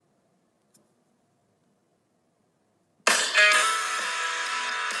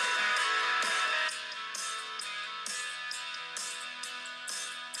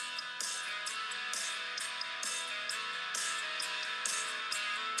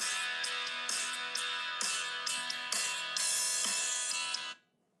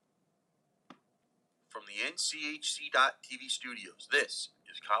NCHC.TV studios. This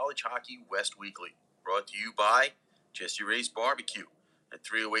is College Hockey West Weekly, brought to you by Jesse Ray's Barbecue at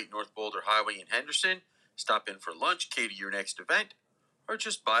 308 North Boulder Highway in Henderson. Stop in for lunch, cater your next event, or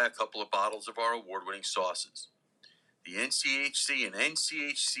just buy a couple of bottles of our award-winning sauces. The NCHC and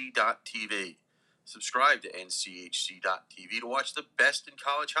NCHC.TV. Subscribe to NCHC.TV to watch the best in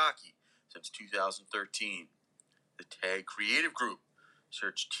college hockey since 2013. The Tag Creative Group.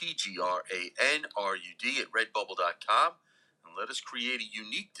 Search TGRANRUD at redbubble.com and let us create a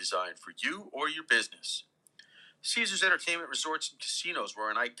unique design for you or your business. Caesars Entertainment Resorts and Casinos, where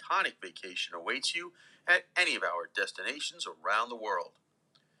an iconic vacation awaits you at any of our destinations around the world.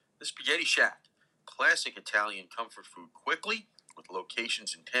 The Spaghetti Shack. Classic Italian comfort food quickly with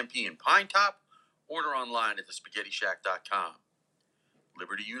locations in Tempe and Pine Top. Order online at thespaghettishack.com.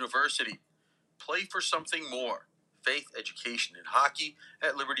 Liberty University. Play for something more. Faith, education, and hockey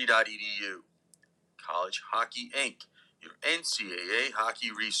at liberty.edu. College Hockey Inc., your NCAA hockey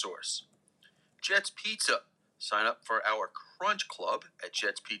resource. Jets Pizza. Sign up for our Crunch Club at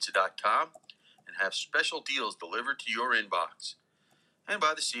jetspizza.com and have special deals delivered to your inbox. And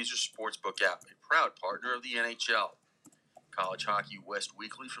by the Caesars Sportsbook app, a proud partner of the NHL. College Hockey West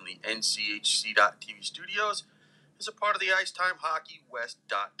Weekly from the NCHC.TV studios is a part of the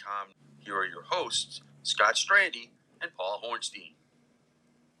IcetimeHockeyWest.com. Here are your hosts, Scott Strandy and Paul Hornstein.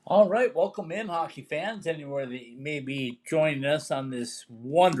 All right, welcome in, hockey fans, anywhere that you may be joining us on this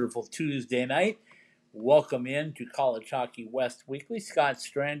wonderful Tuesday night. Welcome in to College Hockey West Weekly. Scott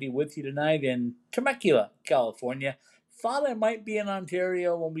Strandy with you tonight in Temecula, California. Thought I might be in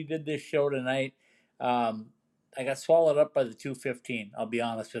Ontario when we did this show tonight. I got swallowed up by the 215, I'll be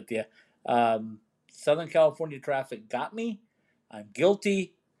honest with you. Southern California traffic got me. I'm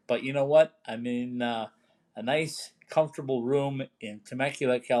guilty, but you know what? I'm in a nice, comfortable room in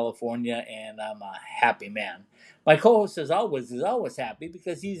Temecula, California, and I'm a happy man. My co-host, as always, is always happy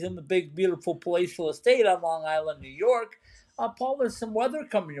because he's in the big, beautiful palatial estate on Long Island, New York. Paul, there's some weather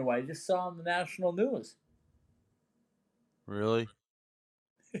coming your way. I just saw on the national news. Really?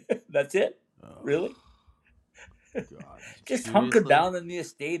 That's it? Oh, really? God. Just Seriously? hunker down in the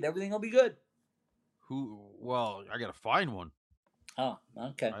estate. Everything will be good. Well, I got to find one. Oh,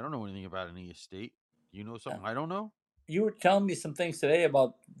 okay. I don't know anything about any estate. You know something I don't know? You were telling me some things today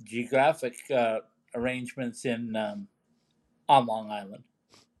about geographic arrangements in on Long Island.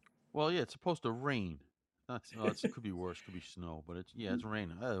 Well, yeah, it's supposed to rain. It could be worse. It could be snow, but it's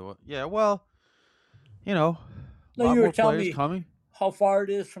raining. Yeah, well, you know, a No, lot you were more telling players me coming. how far it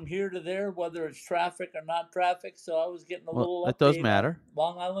is from here to there, whether it's traffic or not traffic. So I was getting a little That update does matter. on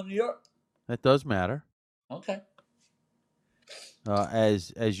Long Island, New York. That does matter. Okay.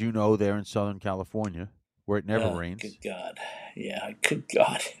 As you know, there in Southern California, where it never rains. Good God. Yeah, good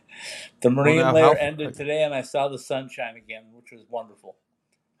God. The marine layer ended today, and I saw the sunshine again, which was wonderful.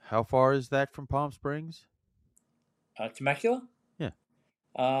 How far is that from Palm Springs? Temecula? Yeah.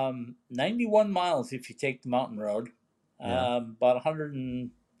 91 miles if you take the mountain road. Yeah. About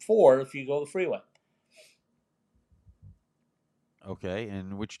 104 if you go the freeway. Okay,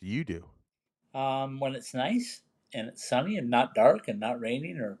 and which do you do? When it's nice and it's sunny and not dark and not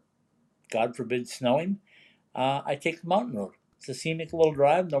raining or, God forbid, snowing, I take the mountain road. It's a scenic little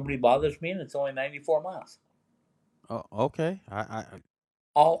drive. Nobody bothers me, and it's only 94 miles. Oh, okay.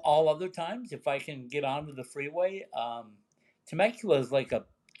 All other times, if I can get onto the freeway, Temecula is like a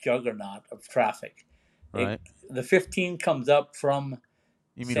juggernaut of traffic. Right. The 15 comes up from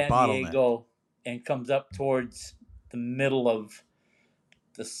San Diego and comes up towards the middle of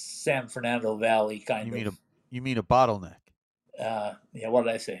the San Fernando Valley, kind of. You mean a bottleneck? Yeah, what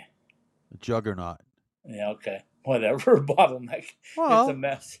did I say? A juggernaut. Yeah, okay. Whatever, bottleneck. Well, it's a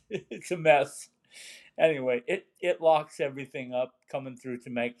mess. It's a mess. Anyway, it locks everything up coming through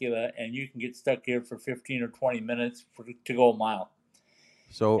Temecula, and you can get stuck here for 15 or 20 minutes to go a mile.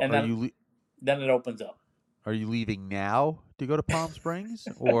 So and then it opens up. Are you leaving now to go to Palm Springs?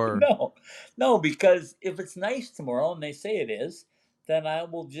 Or No, because if it's nice tomorrow, and they say it is, then I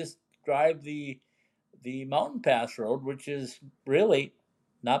will just drive the Mountain Pass Road, which is really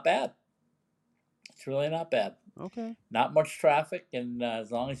not bad. It's really not bad. Okay. Not much traffic, and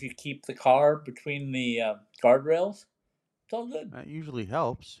as long as you keep the car between the guardrails, it's all good. That usually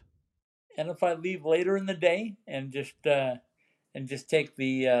helps. And if I leave later in the day and just take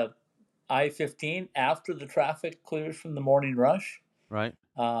the I-15 after the traffic clears from the morning rush, right?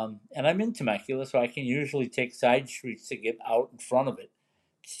 And I'm in Temecula, so I can usually take side streets to get out in front of it.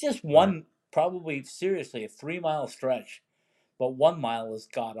 It's just one, probably seriously a 3-mile stretch, but 1 mile is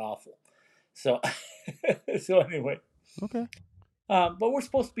god awful. So, so anyway. Okay. But we're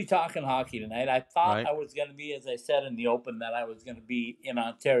supposed to be talking hockey tonight. I thought Right. I was going to be, as I said in the open, that I was going to be in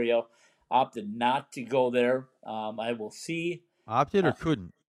Ontario. Opted not to go there. I will see. Opted or Uh,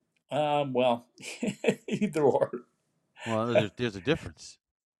 couldn't? well, either or. Well, there's a difference.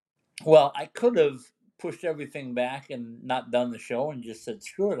 Well, I could have pushed everything back and not done the show and just said,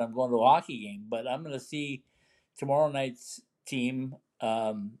 screw it, I'm going to a hockey game. But I'm going to see tomorrow night's team.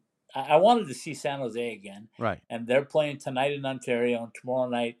 I wanted to see San Jose again. Right. And they're playing tonight in Ontario and tomorrow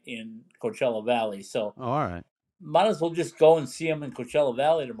night in Coachella Valley. So Oh, all right. might as well just go and see them in Coachella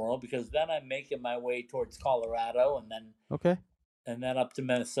Valley tomorrow, because then I'm making my way towards Colorado Okay. and then up to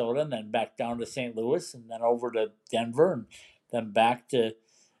Minnesota and then back down to St. Louis and then over to Denver and then back to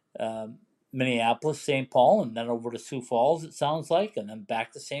um, Minneapolis, St. Paul, and then over to Sioux Falls, it sounds like, and then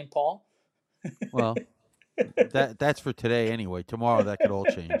back to St. Paul. Well, that's for today anyway. Tomorrow that could all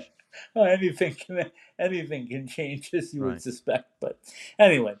change. anything can change, as you would Right. suspect. But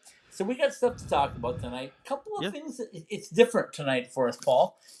anyway, so we got stuff to talk about tonight. A couple of Yeah. things. It's different tonight for us,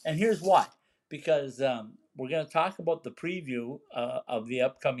 Paul, and here's why. Because we're going to talk about the preview of the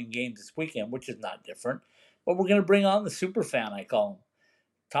upcoming games this weekend, which is not different. But we're going to bring on the super fan, I call him.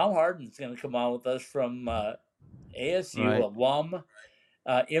 Tom Harden's going to come on with us from ASU, Right. alum,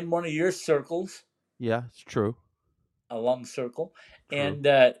 in one of your circles, Yeah, it's true. alum circle. True.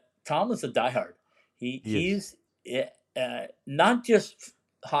 And Tom is a diehard. He He's not just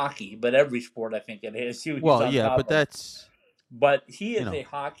hockey, but every sport, I think, at ASU. He's Well, on yeah, top but of. that's But he is you know. a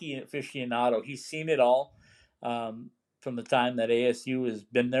hockey aficionado. He's seen it all from the time that ASU has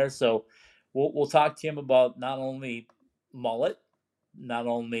been there. So we'll talk to him about not only Mullet, not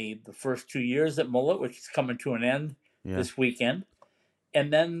only the first 2 years at Mullet, which is coming to an end Yeah. this weekend,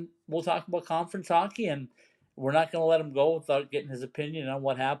 and then we'll talk about conference hockey. And we're not going to let him go without getting his opinion on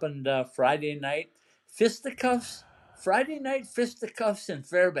what happened Friday night. Friday night fisticuffs in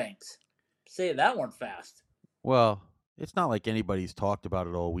Fairbanks. Say that one fast. Well, it's not like anybody's talked about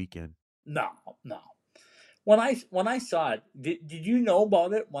it all weekend. No. When I saw it, did you know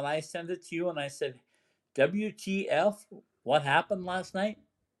about it when I sent it to you and I said, WTF, what happened last night?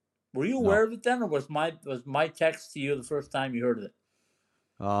 Were you aware of it then, or was my text to you the first time you heard of it?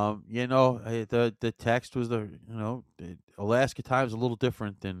 The text was Alaska time's a little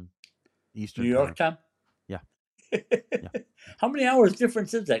different than Eastern New York time? Yeah. How many hours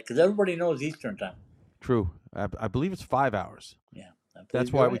difference is that? Because everybody knows Eastern time. True. I believe it's 5 hours. Yeah.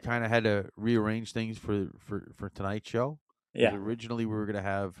 That's why we kind of had to rearrange things for tonight's show. Yeah. Originally, we were going to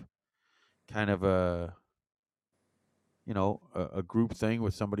have kind of a group thing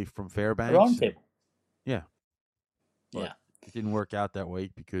with somebody from Fairbanks. Roundtable. Yeah. Yeah. It didn't work out that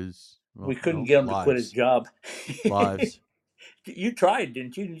way because we couldn't get him to quit his job. Lives. You tried,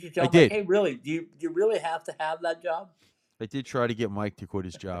 didn't you? Did you tell him, did. Hey, really? Do you really have to have that job? I did try to get Mike to quit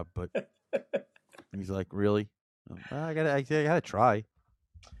his job, but he's like, "Really? I gotta try."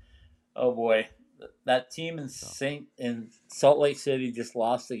 Oh boy, that team in Salt Lake City just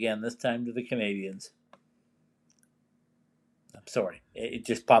lost again. This time to the Canadians. I'm sorry, it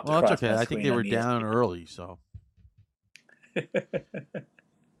just popped across it's okay. my I think screen they were on down ESPN. early, so.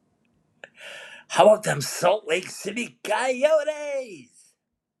 How about them Salt Lake City Coyotes?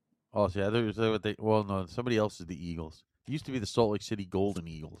 Oh, yeah, no, somebody else is the Eagles. It used to be the Salt Lake City Golden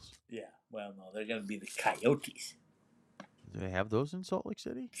Eagles. Yeah, well, no, they're going to be the Coyotes. Do they have those in Salt Lake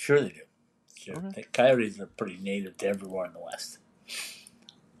City? Sure they do. Sure. Okay. The Coyotes are pretty native to everywhere in the West.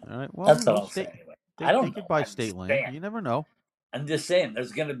 All right, well, that's what I'll say anyway. I don't know. They could buy state land. You never know. I'm just saying,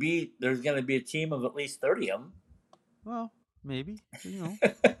 there's going to be a team of at least 30 of them. Well, maybe.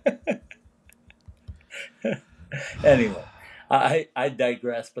 Anyway, I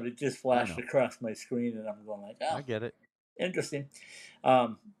digress, but it just flashed across my screen, and I'm going like, oh, I get it. Interesting.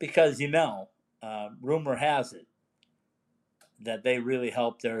 Because, rumor has it that they really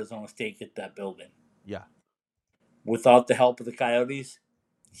helped Arizona State get that building. Yeah. Without the help of the Coyotes,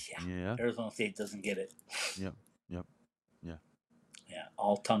 yeah. Arizona State doesn't get it. Yep. Yeah,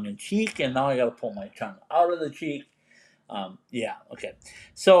 all tongue in cheek, and now I got to pull my tongue out of the cheek. Okay.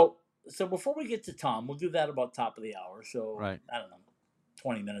 So before we get to Tom, we'll do that about top of the hour. So right. I don't know,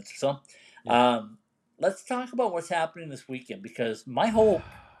 20 minutes or so. Yeah. Let's talk about what's happening this weekend, because my hope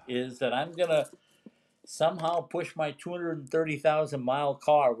is that I'm gonna somehow push my 230,000-mile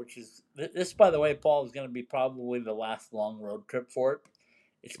car, which is this, by the way, Paul, is going to be probably the last long road trip for it.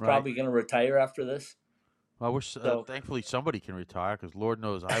 It's probably going to retire after this. I wish, thankfully, somebody can retire, because Lord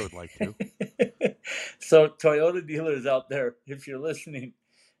knows I would like to. So, Toyota dealers out there, if you're listening,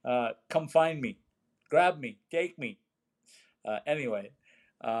 come find me, grab me, take me. Anyway,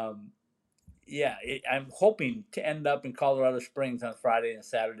 Yeah, I'm hoping to end up in Colorado Springs on Friday and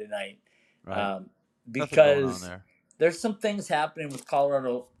Saturday night, Right. um, Nothing going on because there. there's some things happening with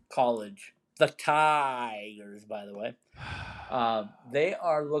Colorado College. The Tigers, by the way, they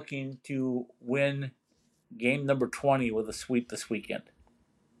are looking to win game number 20 with a sweep this weekend,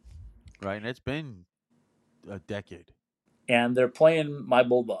 Right, and it's been a decade. and they're playing my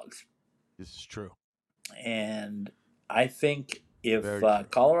Bulldogs. This is true. And I think if Very true.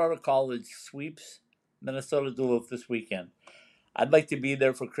 Colorado College sweeps Minnesota Duluth this weekend, I'd like to be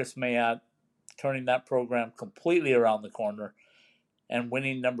there for Chris Mayotte, turning that program completely around the corner and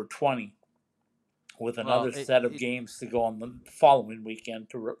winning number 20 with Well, another set of games to go on the following weekend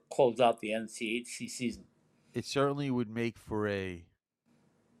to close out the NCHC season. it certainly would make for a.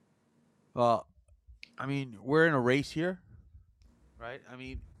 Well, I mean, we're in a race here, right? I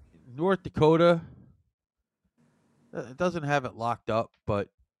mean, North Dakota doesn't have it locked up, but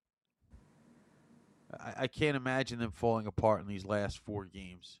I can't imagine them falling apart in these last 4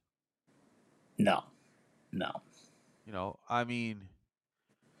 games. No. You know, I mean,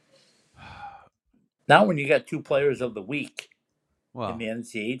 Now when you got 2 players of the week in the well,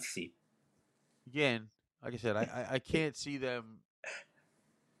 NCHC. again, like I said, I can't see them.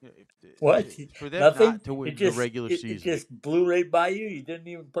 What? For them Nothing? not to It win the just regular it season, just blew right by you. You didn't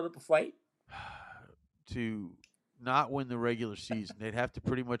even put up a fight. to not win the regular season, they'd have to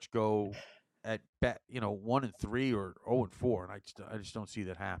pretty much go at 1-3 or 0-4, and I just don't see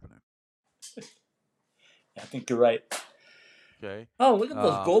that happening. I think you're right. Okay. Oh, look at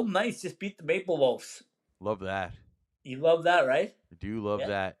those Golden Knights just beat the Maple Leafs. Love that. You love that, right? I do love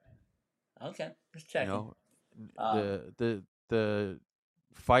that. Okay, just checking. You know, the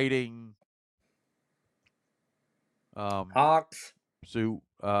fighting Hawks. suit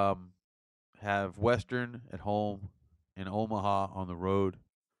have Western at home and Omaha on the road.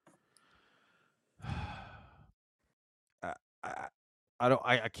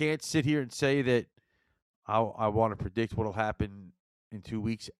 I can't sit here and say that I want to predict what'll happen in 2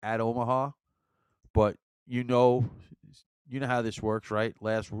 weeks at Omaha, but you know how this works, right?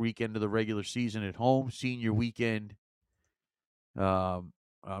 Last weekend of the regular season at home, senior weekend. I'm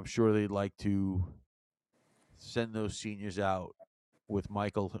sure they'd like to send those seniors out with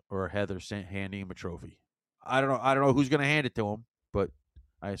Michael or Heather handing him a trophy. I don't know who's going to hand it to him, but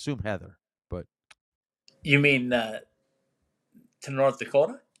I assume Heather. But you mean to North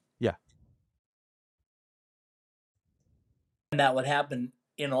Dakota? Yeah. And that would happen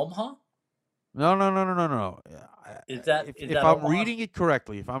in Omaha? No. Is that if I'm reading it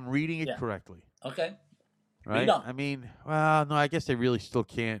correctly? Okay. Right? I mean, well, no, I guess they really still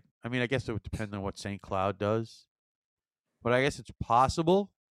can't. I mean, I guess it would depend on what St. Cloud does. But I guess it's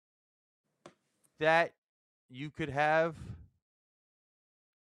possible that you could have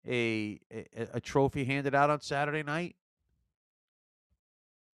a trophy handed out on Saturday night,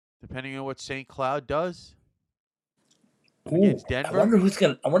 depending on what St. Cloud does against Denver.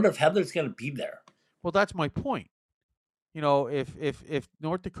 I wonder if Heather's gonna be there. Well, that's my point. You know, if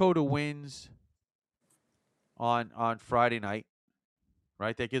North Dakota wins on Friday night,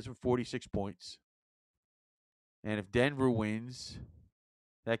 right, that gives them 46 points. And if Denver wins,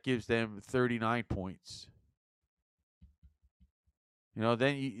 that gives them 39 points. You know,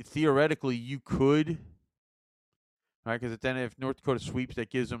 then theoretically you could, right? Because then if North Dakota sweeps, that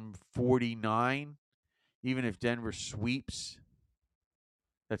gives them 49. Even if Denver sweeps,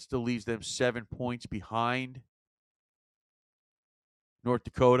 that still leaves them 7 points behind North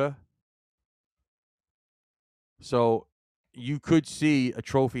Dakota. So you could see a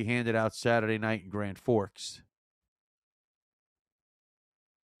trophy handed out Saturday night in Grand Forks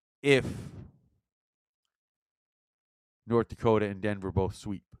if North Dakota and Denver both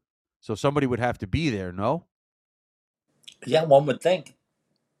sweep. So somebody would have to be there, no? Yeah, one would think.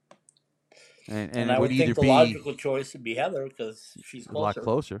 And I it would think the logical choice would be Heather because she's closer. A lot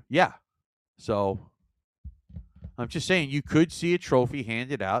closer. Yeah. So I'm just saying you could see a trophy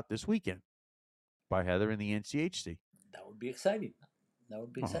handed out this weekend by Heather in the NCHC. That would be exciting. It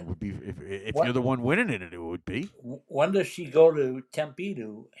would be if you're the one winning it would be. When does she go to Tempe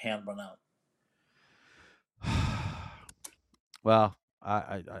to hand one out? Well,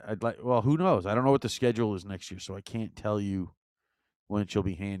 I'd like. Well, who knows? I don't know what the schedule is next year, so I can't tell you when she'll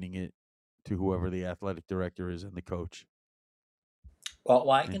be handing it to whoever the athletic director is and the coach. Well,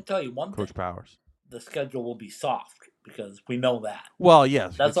 I can tell you one thing. Coach Powers. The schedule will be soft because we know that. Well,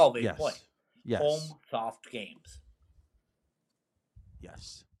 yes. That's all they play. Yes. Home soft games.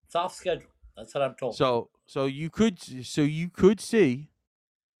 Yes. Soft schedule. That's what I'm told. So you could see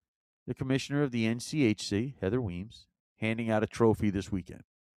the commissioner of the NCHC, Heather Weems, handing out a trophy this weekend.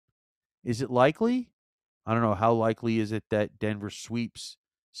 Is it likely? I don't know. How likely is it that Denver sweeps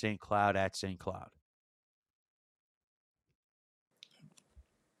St. Cloud at St. Cloud?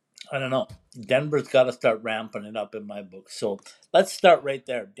 I don't know. Denver's got to start ramping it up in my book. So let's start right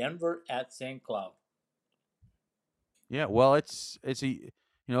there. Denver at St. Cloud. Yeah, well, it's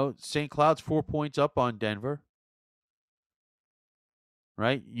St. Cloud's 4 points up on Denver,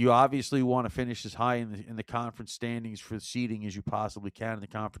 right? You obviously want to finish as high in the conference standings for the seeding as you possibly can in the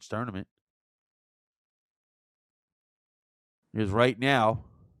conference tournament. Because right now,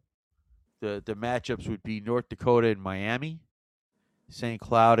 the matchups would be North Dakota and Miami, St.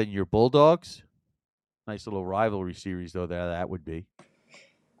 Cloud and your Bulldogs. Nice little rivalry series, though, that would be.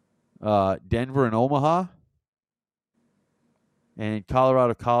 Denver and Omaha, and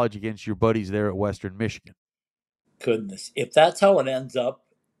Colorado College against your buddies there at Western Michigan. Goodness. If that's how it ends up,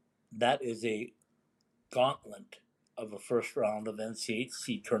 that is a gauntlet of a first round of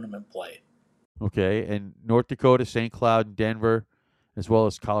NCHC tournament play. Okay, and North Dakota, St. Cloud, and Denver, as well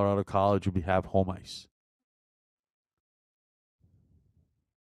as Colorado College, will have home ice.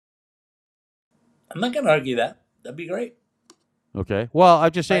 I'm not going to argue that. That'd be great. Okay. Well,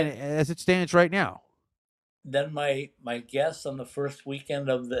 I'm just saying, as it stands right now. Then my guess on the first weekend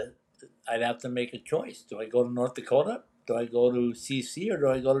I'd have to make a choice. Do I go to North Dakota? Do I go to CC or do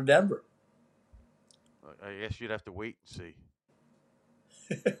I go to Denver? I guess you'd have to wait and see.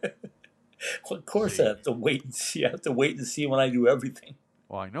 Well, of course I have to wait and see. I have to wait and see when I do everything.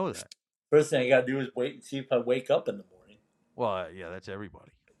 Well, I know that. First thing I got to do is wait and see if I wake up in the morning. Well, yeah, that's everybody.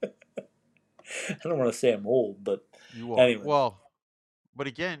 I don't want to say I'm old, but you are. Anyway. Well, but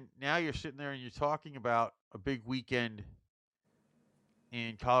again, now you're sitting there and you're talking about a big weekend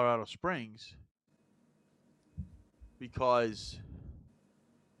in Colorado Springs because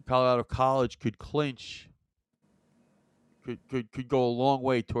Colorado College could clinch, could go a long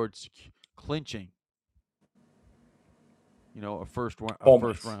way towards clinching. A first round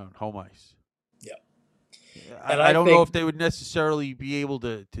home ice. Yeah. I don't know if they would necessarily be able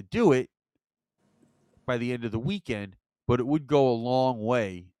to do it by the end of the weekend, but it would go a long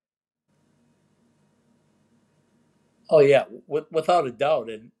way. Oh yeah, without a doubt,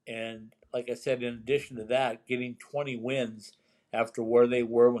 and like I said, in addition to that, getting 20 wins after where they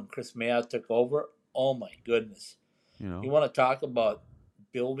were when Chris Mayotte took over. Oh my goodness! You want to talk about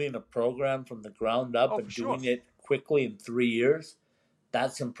building a program from the ground up and doing it quickly in 3 years?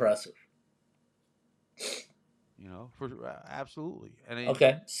 That's impressive. Absolutely.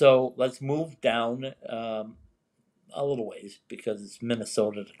 Okay, so let's move down a little ways because it's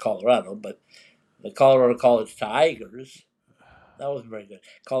Minnesota to Colorado, but the Colorado College Tigers. That wasn't very good.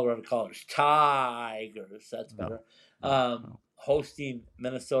 Colorado College Tigers. That's better. No. Hosting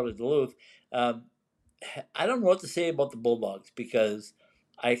Minnesota Duluth. I don't know what to say about the Bulldogs because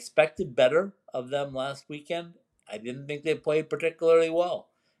I expected better of them last weekend. I didn't think they played particularly well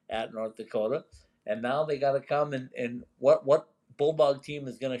at North Dakota. And now they got to come and what Bulldog team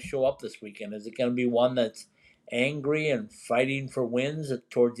is going to show up this weekend? Is it going to be one that's angry and fighting for wins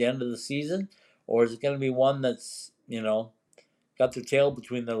towards the end of the season? Or is it going to be one that's, got their tail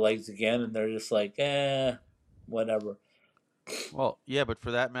between their legs again and they're just like, whatever? Well, yeah, but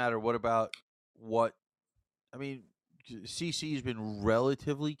for that matter, what about CC has been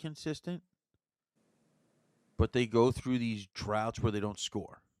relatively consistent, but they go through these droughts where they don't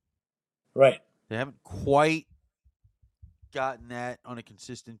score. Right. They haven't quite gotten that on a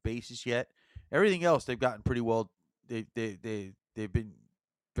consistent basis yet. Everything else they've gotten pretty well. They've been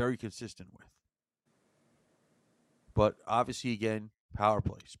very consistent with. But obviously, again, power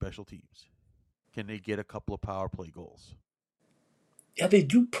play, special teams. Can they get a couple of power play goals? Yeah, they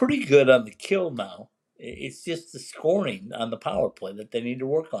do pretty good on the kill now. It's just the scoring on the power play that they need to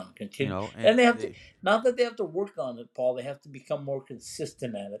work on. And they have to, not that they have to work on it, Paul. They have to become more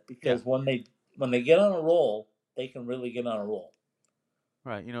consistent at it because when they get on a roll, they can really get on a roll.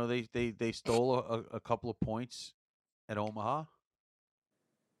 Right. They stole a couple of points at Omaha,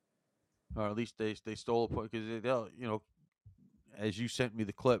 or at least they stole a point because they'll as you sent me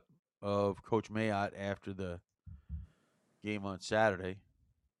the clip of Coach Mayotte after the game on Saturday.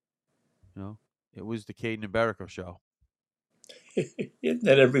 It was the Caden and Berico show. Isn't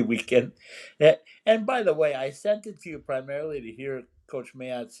that every weekend? And by the way, I sent it to you primarily to hear Coach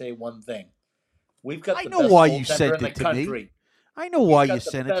Mayotte say one thing. We've got the best goaltender in the country. I know why you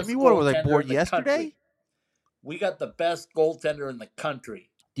sent it to me. What was I bored yesterday? We got the best goaltender in the country.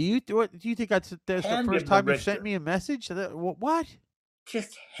 Do you think that's the first time you sent me a message? What?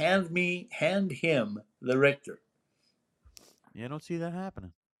 Just hand him the Richter. Yeah, I don't see that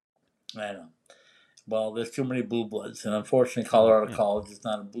happening. I know. Well, there's too many blue bloods, and unfortunately, Colorado College is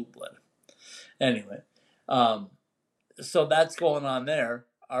not a blue blood. Anyway, um, so that's going on there.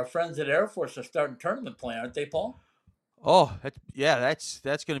 Our friends at Air Force are starting tournament play, aren't they, Paul? Oh, that's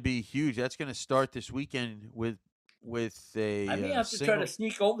going to be huge. That's going to start this weekend with I may a have to try to single.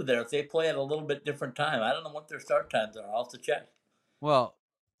 sneak over there if they play at a little bit different time. I don't know what their start times are. I'll have to check. Well,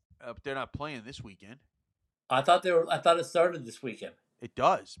 they're not playing this weekend. I thought they were. I thought it started this weekend. It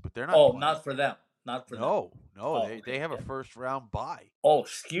does, but they're not Oh, playing. not for them. Not for them. No, no, Oh, they okay. have a Yeah. first round bye. Oh,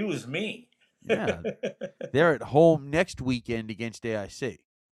 excuse me. Yeah, they're at home next weekend against AIC.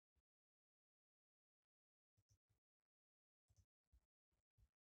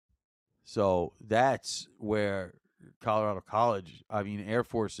 So that's where Colorado College, I mean Air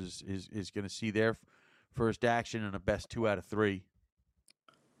Force is going to see their first action in a best 2 out of 3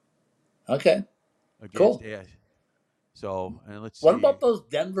 Okay. against Cool. AIC. So, and let's What see. about those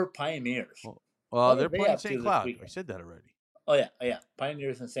Denver Pioneers? Well, What are they're they playing up to St. this Cloud. I weekend? said that already. Oh yeah.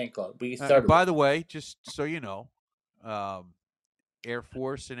 Pioneers and St. Cloud. We started. By with the that. way, just so you know, Air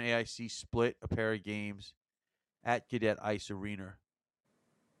Force and AIC split a pair of games at Cadet Ice Arena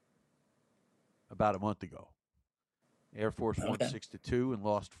about a month ago. Air Force won Okay. 6-2 and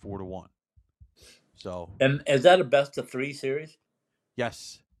lost 4-1. So, And is that a best of 3 series?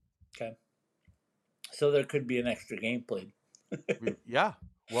 yes, Okay. So there could be an extra game played. yeah.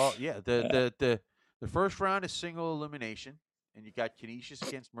 Well, yeah. Yeah. The first round is single elimination, and you got Canisius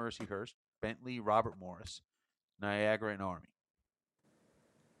against Mercyhurst, Bentley, Robert Morris, Niagara, and Army.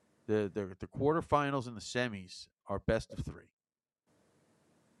 The quarterfinals and the semis are best of 3,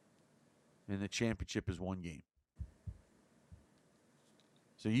 and the championship is 1 game.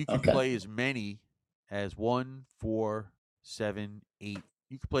 So you can Okay. play as many as 1, 4, 7, 8.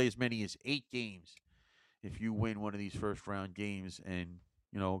 You can play as many as 8 games if you win one of these first round games and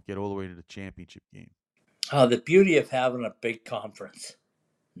get all the way to the championship game. The beauty of having a big conference.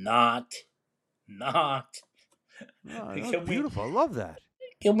 Not. Oh, that's beautiful. I love that.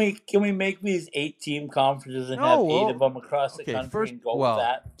 Can we make these 8-team conferences and No, have 8 well, of them across the okay. country First, and go with well,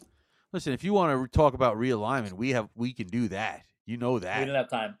 that? listen. If you want to talk about realignment, we can do that. You know We that. didn't have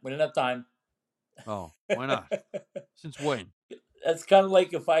time. We didn't have time. Oh, why not? Since when? That's kind of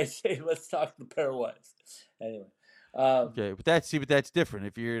like if I say, let's talk the pairwise. Anyway. Okay, but that's different.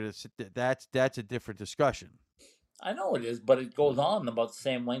 If you're to sit that's a different discussion. I know it is, but it goes on about the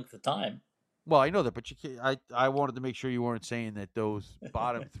same length of time. Well, I know that, but you can't, I wanted to make sure you weren't saying that those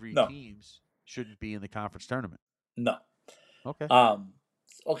bottom 3 No. teams shouldn't be in the conference tournament. No. Okay.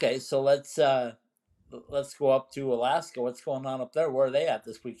 Okay, so let's go up to Alaska. What's going on up there? Where are they at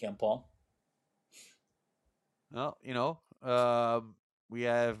this weekend, Paul? Well, we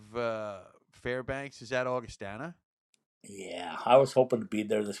have Fairbanks is at Augustana. Yeah, I was hoping to be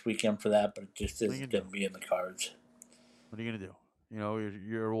there this weekend for that, but it just What are you isn't gonna going to be in the cards. What are you gonna do?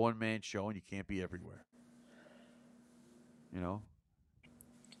 You're a one-man show and you can't be everywhere. Well,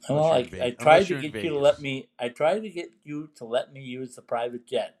 Unless you're I in tried to Vegas. get you to let me. I tried to get you to let me use the private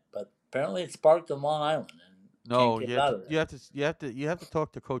jet, but apparently it's parked in Long Island and No, can't get it out of there. you have to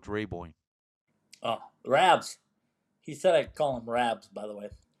talk to Coach Rayboyne. Oh, Rabs. He said I call him Rabs, by the way.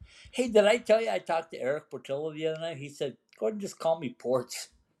 Hey, did I tell you I talked to Eric Portillo the other night? He said, "Go ahead and just call me Ports."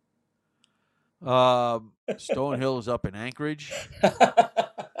 Stonehill is up in Anchorage.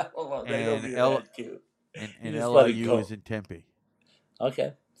 Well, they And don't do that too. And You just let it LIU go. is in Tempe.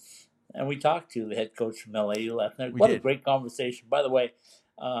 Okay. And we talked to the head coach from LIU last night. We What a did. great conversation. By the way,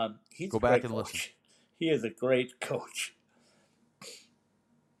 he's Go a back great and coach. listen. He is a great coach.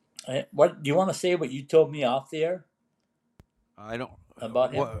 What do you want to say? What you told me off the air I don't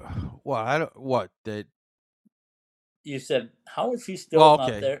about him? What that You said, "How is he still Well, not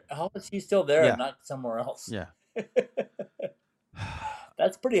okay. there? How is he still there Yeah. and not somewhere else?" Yeah.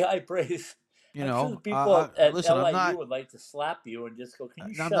 That's pretty high praise. You I'm know, sure the people at listen, I'm LIU not would like to slap you and just go, "Can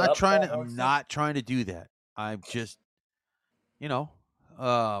you I'm shut not up, trying Paul to I'm Horstman?" not trying to do that. I'm just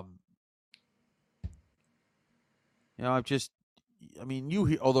I'm just I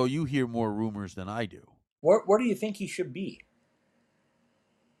mean, although you hear more rumors than I do. Where do you think he should be?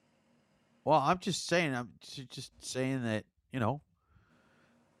 Well, I'm just saying that,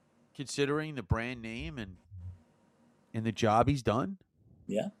 considering the brand name and the job he's done,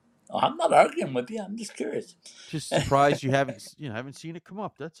 Yeah. Oh, I'm not arguing with you. I'm just curious. just surprised you haven't seen it come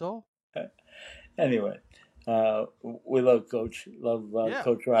up. That's all. Anyway, we love Coach. Love Yeah.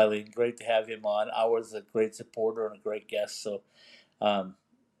 Coach Riley. Great to have him on. I was a great supporter and a great guest. So,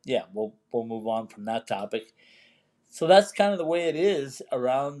 yeah, we'll move on from that topic. So that's kind of the way it is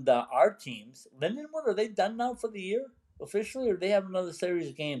around our teams. Lindenwood, are they done now for the year officially, or do they have another series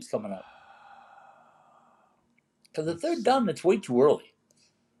of games coming up? Because if they're done, it's way too early.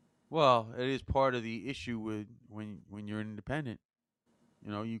 Well, it is part of the issue with when you're an independent. You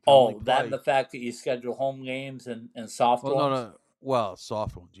can only Oh, that and the play. fact that you schedule home games and soft Well, no, ones. no. Well,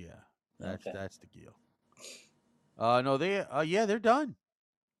 soft ones, yeah. That's Okay. that's the deal. No, yeah, they're done.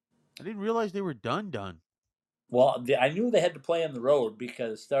 I didn't realize they were done. Well, I knew they had to play on the road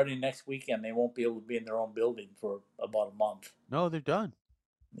because starting next weekend they won't be able to be in their own building for about a month. No, they're done.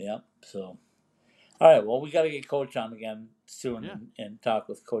 Yeah. So, all right. Well, we got to get Coach on again soon Yeah. and talk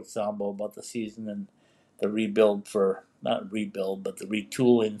with Coach Zambo about the season and the rebuild for not rebuild, but the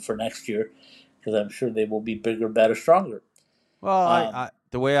retooling for next year because I'm sure they will be bigger, better, stronger. Well, Um,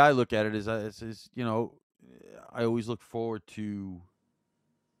 the way I look at it is I always look forward to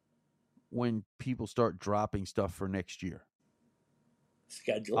when people start dropping stuff for next year.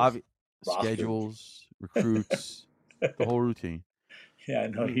 schedules, Obvi- roster. Schedules, recruits, the whole routine. Yeah, I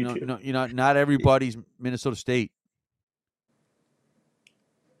know you do. No, not everybody's Minnesota State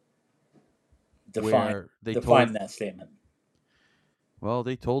Define where they define told that statement.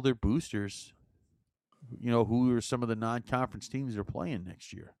 they told their boosters, who are some of the non-conference teams they're playing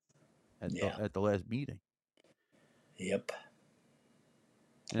next year Yeah. at the last meeting. Yep.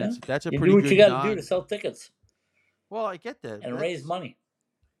 And Yeah. that's a You do pretty what you good got to do to sell tickets Well, I get that. and raise money.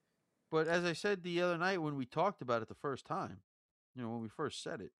 But as I said the other night when we talked about it the first time, when we first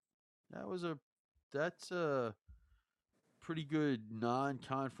said it, that's a pretty good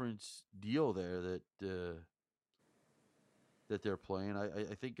non-conference deal there that they're playing.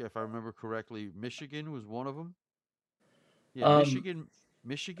 I think if I remember correctly, Michigan was one of them. Yeah, Um,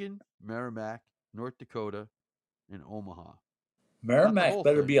 Michigan, Merrimack, North Dakota, and Omaha. Not the Merrimack whole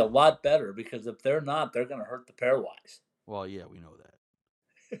better thing. be a lot better because if they're not, they're going to hurt the pairwise. Well, yeah, we know that.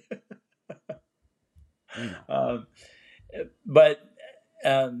 We know. Um, but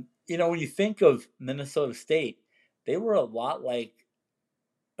when you think of Minnesota State, they were a lot like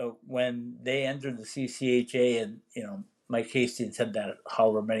when they entered the CCHA, and Mike Hastings had that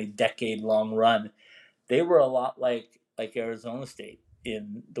however many decade-long run. They were a lot like Arizona State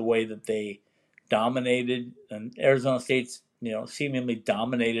in the way that they dominated, and Arizona State's seemingly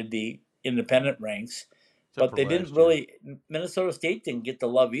dominated the independent ranks, Except but for they didn't last year. really. Minnesota State didn't get the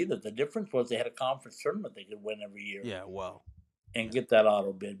love either. The difference was they had a conference tournament they could win every year Yeah, well. and Yeah. get that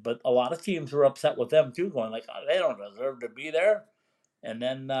auto bid. But a lot of teams were upset with them too, going like, oh, they don't deserve to be there. And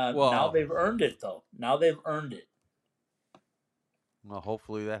then now Well, they've earned it though. Now they've earned it.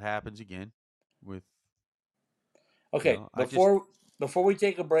 hopefully that happens again with Okay, I just before we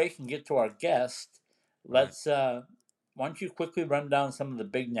take a break and get to our guest, right. let's why don't you quickly run down some of the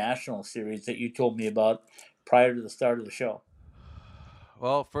big national series that you told me about prior to the start of the show?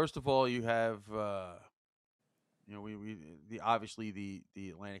 Well, first of all, you have we obviously the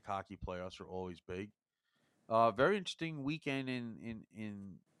Atlantic Hockey playoffs are always big. Very interesting weekend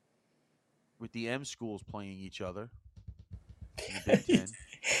in with the M schools playing each other in the Big Ten.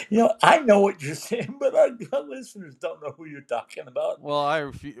 I know what you're saying, but our listeners don't know who you're talking about. Well, I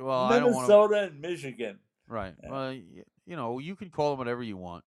don't want to. Minnesota and Michigan. Right. Yeah. Well, you can call them whatever you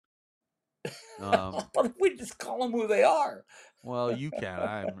want. But if we just call them who they are. Well, you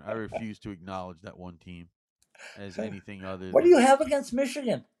can. I refuse to acknowledge that one team as anything other What do than. you have against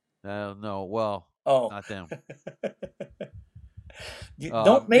Michigan? No. Well, Oh, not them.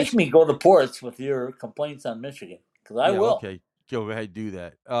 Don't make me go to ports with your complaints on Michigan, because I Yeah. will. Okay. Go ahead, do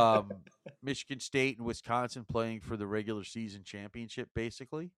that. Michigan State and Wisconsin playing for the regular season championship,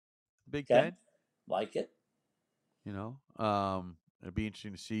 basically. Big Okay, Ten. like it. It'll be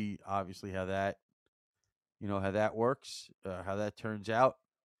interesting to see, obviously, how that works, how that turns out.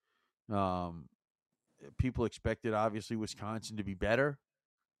 Um, People expected, obviously, Wisconsin to be better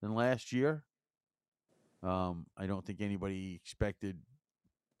than last year. I don't think anybody expected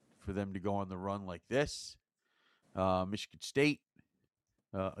for them to go on the run like this. Michigan State,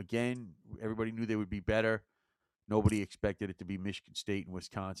 again, everybody knew they would be better. Nobody expected it to be Michigan State and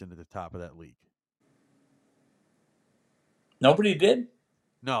Wisconsin at the top of that league. Nobody did.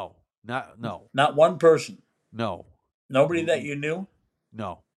 No. Not one person. No. Nobody that you knew.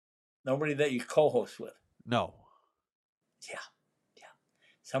 No. Nobody that you co-host with. No. Yeah.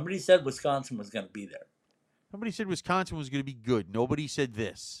 Somebody said Wisconsin was going to be there. Somebody said Wisconsin was going to be good. Nobody said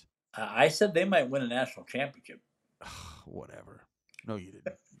this. I said they might win a national championship. Whatever. No, you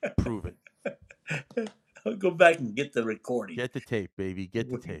didn't. Prove it. I'll go back and get the recording. Get the tape, baby. Get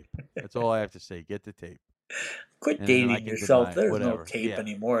the tape. That's all I have to say. Get the tape. Quit dating yourself. There's no tape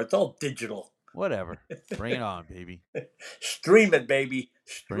anymore. It's all digital. Whatever. Bring it on, baby. Stream it, baby.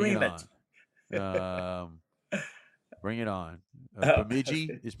 Stream it. Bring it on. Bemidji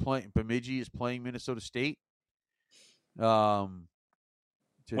is playing Minnesota State.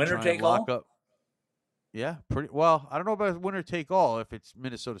 To to Winner try and take lock all? up. Yeah, pretty well. I don't know about winner take all if it's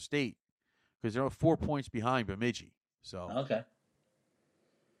Minnesota State because they're 4 points behind Bemidji. So Okay.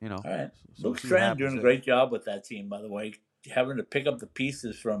 you know, All right. so we'll Luke see what Strand happens doing a there. great job with that team, by the way, having to pick up the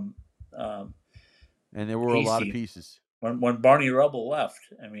pieces from And there were a lot of Hasty pieces. when Barney Rubble left.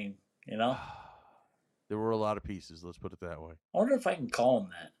 I mean, you know, There were a lot of pieces. Let's put it that way. I wonder if I can call him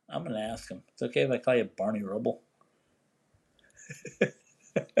that. I'm going to ask him. It's okay if I call you Barney Rubble.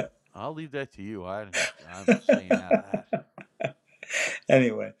 I'll leave that to you. I'm staying out of that.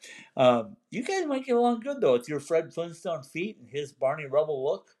 Anyway, you guys might get along good though. It's your Fred Flintstone feet and his Barney Rubble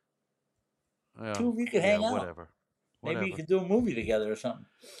look. Yeah, Two of you could hang out. whatever. Maybe you could do a movie together or something.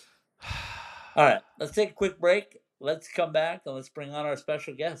 All right, let's take a quick break. Let's come back and let's bring on our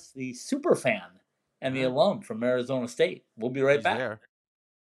special guest, the super fan and the alum from Arizona State. We'll be right back. There.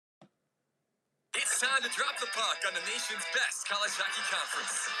 It's time to drop the puck on the nation's best college hockey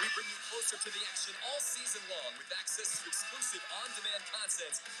conference. We bring you closer to the action all season long with access to exclusive on-demand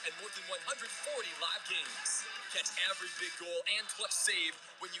content and more than 140 live games. Catch every big goal and clutch save.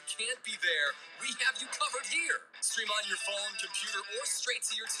 When you can't be there, we have you covered here. Stream on your phone, computer, or straight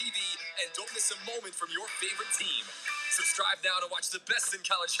to your TV, and don't miss a moment from your favorite team. Subscribe now to watch the best in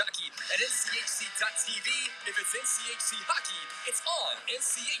college hockey at NCHC.tv. If it's NCHC hockey, it's on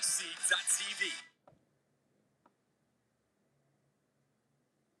NCHC.tv.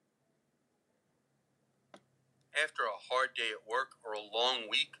 After a hard day at work or a long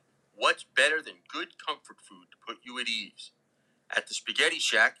week, what's better than good comfort food to put you at ease? At the Spaghetti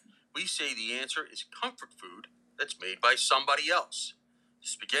Shack, we say the answer is comfort food that's made by somebody else. The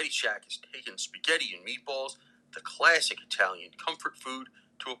Spaghetti Shack has taken spaghetti and meatballs, the classic Italian comfort food,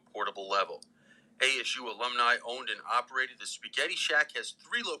 to a portable level. ASU alumni owned and operated, the Spaghetti Shack has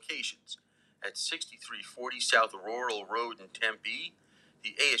 3 locations at 6340 South Rural Road in Tempe,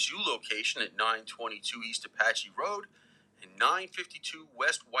 the ASU location at 922 East Apache Road, and 952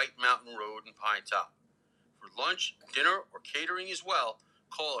 West White Mountain Road in Pine Top. For lunch, dinner, or catering as well,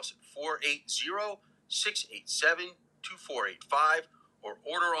 call us at 480-687-2485 or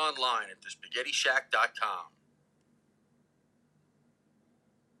order online at thespaghettishack.com.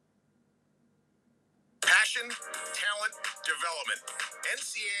 Passion, talent, development.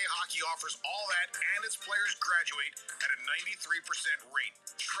 NCAA hockey offers all that, and its players graduate at a 93% rate.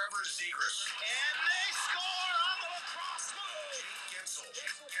 Trevor Zegras. And they score on the lacrosse move. Jake Gensel.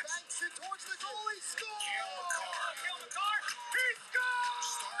 Banks it towards the goal. He scores. Cale Makar. He scores.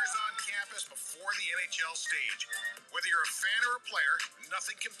 Stars on campus before the NHL stage. Whether you're a fan or a player,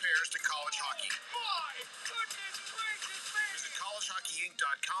 nothing compares to college hockey. My goodness gracious me. Visit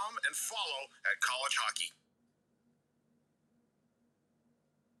collegehockeyinc.com and follow at College Hockey.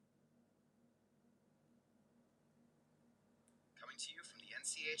 Coming to you from the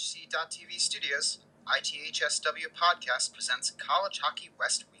NCHC.TV studios, ITHSW Podcast presents College Hockey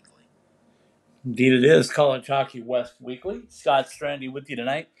West Weekly. Indeed it is, College Hockey West Weekly. Scott Strandy with you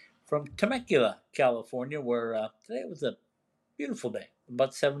tonight from Temecula, California, where today was a beautiful day,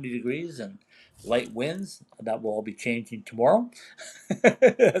 about 70 degrees and light winds. That will all be changing tomorrow,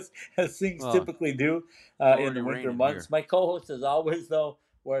 as things typically do in the winter months. Here. My co-host, as always, though,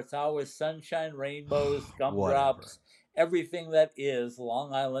 where it's always sunshine, rainbows, gumdrops, everything that is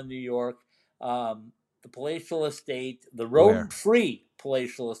Long Island, New York, the palatial estate, the rodent-free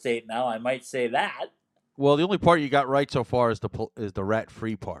palatial estate. Now, I might say that. Well, the only part you got right so far is the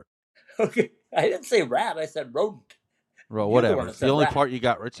rat-free part. Okay, I didn't say rat. I said rodent. Well, whatever. It's the only part you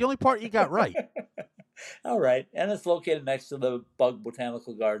got right. It's the only part you got right. All right. And it's located next to the Bug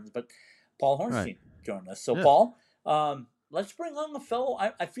Botanical Gardens. But Paul Hornstein joined us. So, Paul, let's bring on the fellow.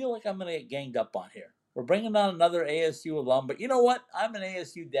 I feel like I'm going to get ganged up on here. We're bringing on another ASU alum. But you know what? I'm an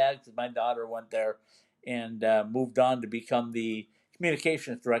ASU dad because my daughter went there and moved on to become the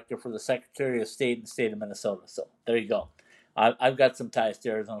communications director for the Secretary of State in the state of Minnesota. So, there you go. I've got some ties to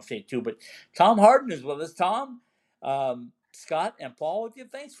Arizona State, too. But Tom Harden is with us. Tom, Scott and Paul with you.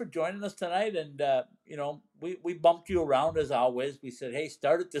 Thanks for joining us tonight. And, you know, we bumped you around as always. We said, hey,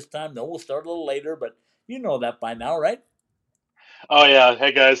 start at this time. No, we'll start a little later, but you know that by now, right? Oh, yeah.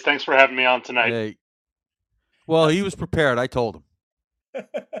 Hey, guys. Thanks for having me on tonight. Hey. Well, he was prepared. I told him.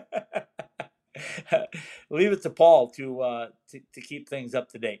 Leave it to Paul to keep things up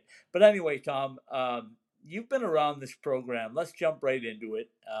to date. But anyway, Tom, you've been around this program. Let's jump right into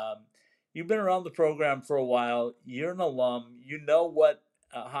it. You've been around the program for a while. You're an alum. You know what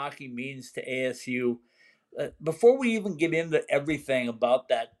hockey means to ASU. Before we even get into everything about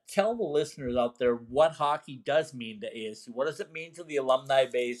that, tell the listeners out there what hockey does mean to ASU. What does it mean to the alumni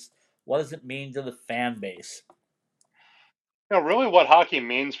base? What does it mean to the fan base? Really, what hockey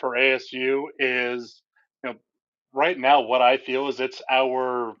means for ASU is, right now, what I feel is it's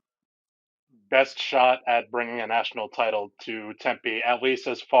our best shot at bringing a national title to Tempe, at least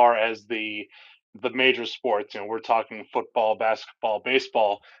as far as the major sports. We're talking football, basketball,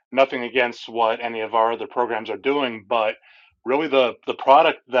 baseball. Nothing against what any of our other programs are doing, but really the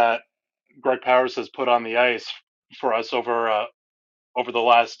product that Greg Powers has put on the ice for us over the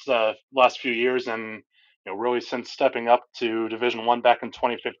last few years, and really since stepping up to Division One back in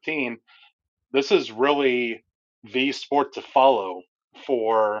 2015, this is really the sport to follow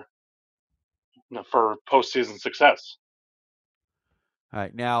for for postseason success. All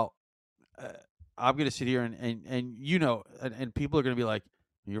right, now I'm going to sit here and people are going to be like,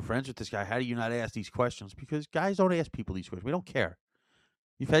 "You're friends with this guy. How do you not ask these questions?" Because guys don't ask people these questions. We don't care.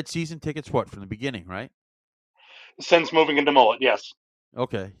 You've had season tickets from the beginning, right? Since moving into Mullet, yes.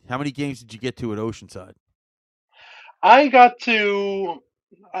 Okay. How many games did you get to at Oceanside? I got to.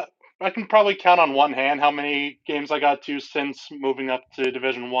 Uh, I can probably count on one hand how many games I got to since moving up to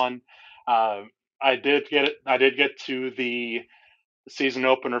Division One. Uh, I did get it. I did get to the season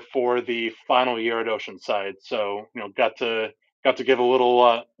opener for the final year at Oceanside, so got to give a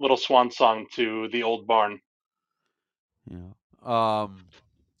little swan song to the old barn. Yeah.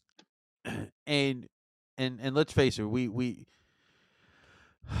 And and let's face it,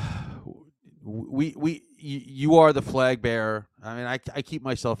 you are the flag bearer. I mean, I keep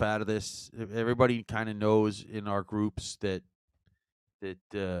myself out of this. Everybody kind of knows in our groups that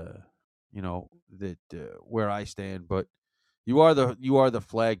where I stand, but you are the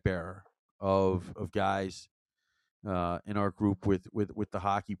flag bearer of guys in our group with the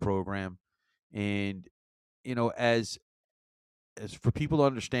hockey program, and as for people to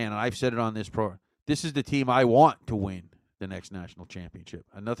understand, and I've said it on this this is the team I want to win the next national championship.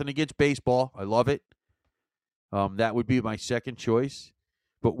 Nothing against baseball, I love it. That would be my second choice,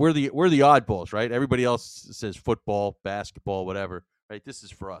 but we're the oddballs, right? Everybody else says football, basketball, whatever, right? This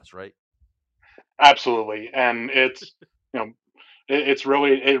is for us, right? Absolutely, and it's it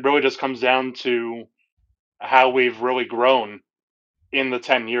really just comes down to how we've really grown in the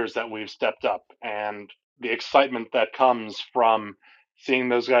 10 years that we've stepped up, and the excitement that comes from seeing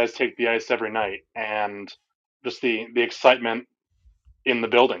those guys take the ice every night, and just the excitement in the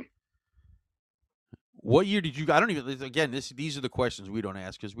building. What year did you? I don't even. Again, these are the questions we don't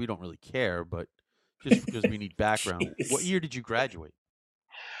ask because we don't really care, but just because we need background. What year did you graduate?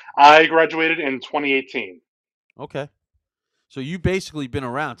 I graduated in 2018. Okay, so you've basically been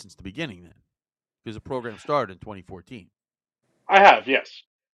around since the beginning then, because the program started in 2014. I have, yes.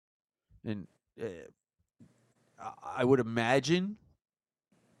 And I would imagine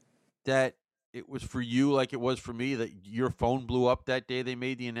that it was for you like it was for me, that your phone blew up that day they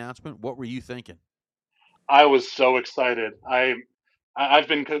made the announcement. What were you thinking? I was so excited. I've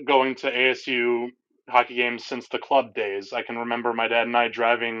been going to ASU hockey games since the club days. I can remember my dad and I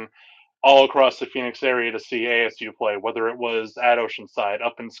driving all across the Phoenix area to see ASU play, whether it was at Oceanside,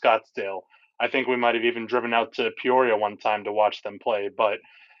 up in Scottsdale. I think we might have even driven out to Peoria one time to watch them play. But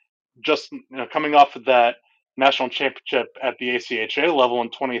just coming off of that national championship at the ACHA level in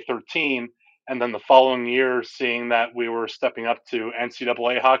 2013, and then the following year seeing that we were stepping up to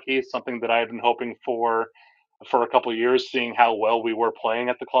NCAA hockey, something that I had been hoping for a couple of years, seeing how well we were playing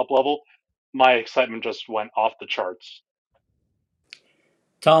at the club level, my excitement just went off the charts.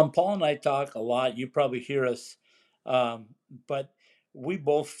 Tom, Paul and I talk a lot. You probably hear us, um, but we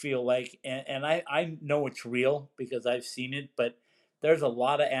both feel like, and I know it's real because I've seen it, but there's a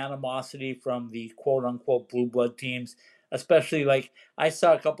lot of animosity from the quote unquote blue blood teams, especially like I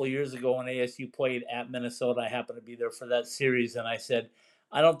saw a couple of years ago when ASU played at Minnesota. I happened to be there for that series, and I said,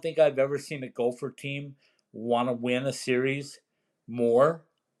 I don't think I've ever seen a Gopher team want to win a series more.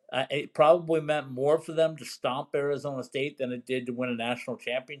 It probably meant more for them to stomp Arizona State than it did to win a national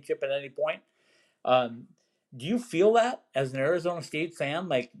championship at any point. Um, do you feel that as an Arizona State fan,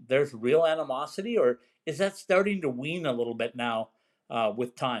 like there's real animosity, or is that starting to wean a little bit now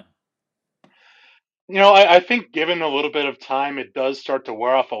with time? I think given a little bit of time, it does start to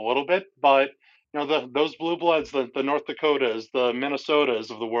wear off a little bit. But those blue bloods, the North Dakotas, the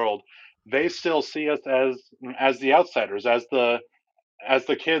Minnesotas of the world, they still see us as the outsiders, as the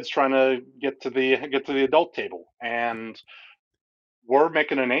kids trying to get to the adult table, and we're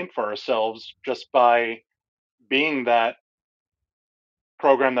making a name for ourselves just by being that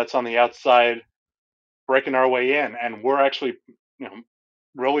program that's on the outside, breaking our way in, and we're actually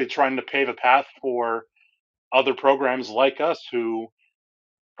really trying to pave a path for other programs like us who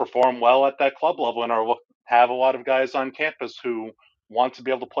perform well at that club level and have a lot of guys on campus who want to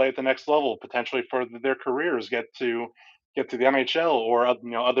be able to play at the next level, potentially further their careers, get to get to the NHL or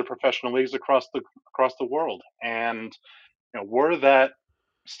other professional leagues across the world. And we're that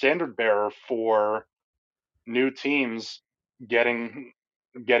standard bearer for new teams getting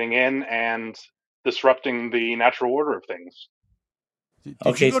in and disrupting the natural order of things.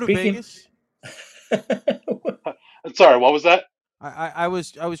 Did you go to speaking. Vegas? Sorry, what was that? I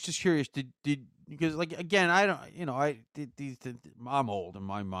was just curious. Did because like again I don't I'm old and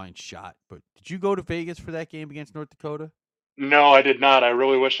my mind's shot. But did you go to Vegas for that game against North Dakota? No, I did not. I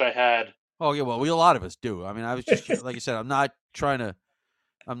really wish I had. Oh yeah, well a lot of us do. I mean, I was just like I said, I'm not trying to.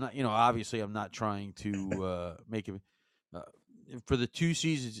 I'm not obviously I'm not trying to make it for the 2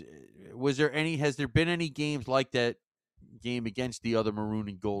 seasons. Has there been any games like that game against the other maroon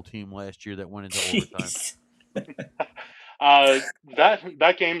and gold team last year that went into overtime? Jeez.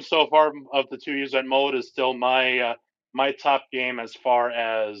 That game so far of the 2 years at Mullet is still my top game as far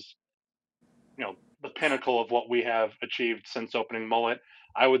as the pinnacle of what we have achieved since opening Mullet.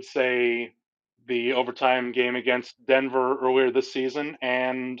 I would say the overtime game against Denver earlier this season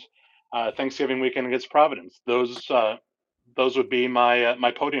and Thanksgiving weekend against Providence. Those would be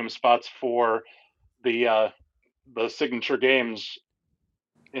my podium spots for the signature games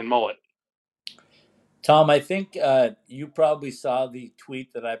in Mullet. Tom, I think you probably saw the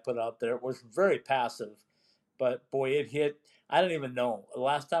tweet that I put out there. It was very passive, but boy, it hit. I don't even know. The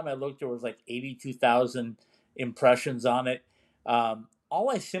last time I looked, there was like 82,000 impressions on it. All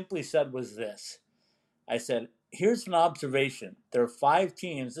I simply said was this. I said, here's an observation. There are 5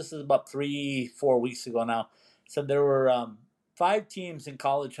 teams. This is about 3-4 weeks ago now. So there were 5 teams in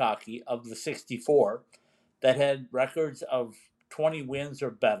college hockey of the 64 that had records of 20 wins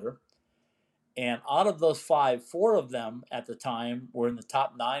or better. And out of those 5, 4 of them at the time were in the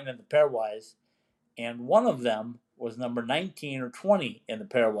top 9 in the pairwise, and one of them was number 19 or 20 in the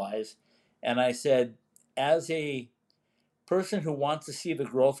pairwise. And I said, as a person who wants to see the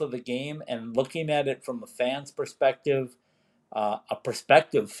growth of the game and looking at it from a fan's perspective, a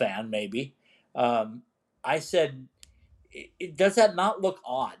prospective fan maybe, I said, does that not look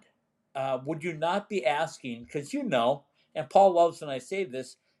odd? Would you not be asking, because and Paul loves when I say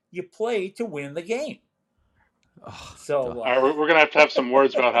this, you play to win the game. Oh, So All right, we're gonna have some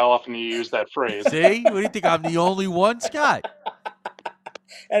words about how often you use that phrase. see, what do you think? I'm the only one, Scott.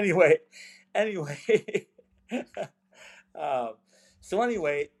 anyway, so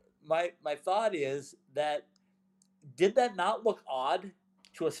anyway, my thought is that did that not look odd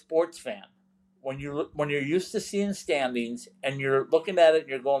to a sports fan when you're used to seeing standings and you're looking at it and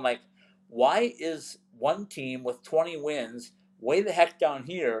you're going like, why is one team with 20 wins way the heck down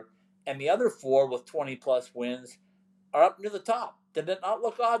here and the other 4 with 20 plus wins are up near the top? Did it not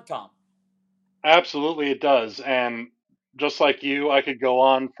look odd, Tom? Absolutely, it does. And just like you, I could go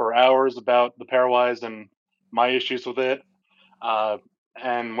on for hours about the pairwise and my issues with it.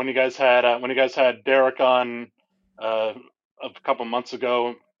 And when you guys had Derek on a couple months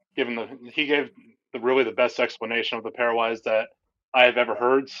ago, he gave really the best explanation of the pairwise that I have ever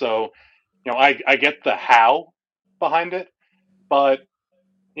heard. So I get the how behind it, but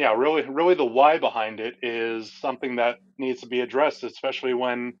yeah, really the why behind it is something that needs to be addressed, especially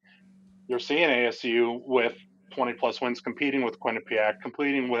when you're seeing ASU with 20 plus wins competing with Quinnipiac,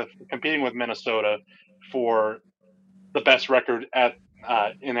 competing with Minnesota for the best record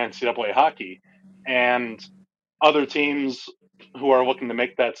in NCAA hockey, and other teams who are looking to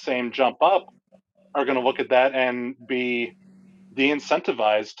make that same jump up are going to look at that and be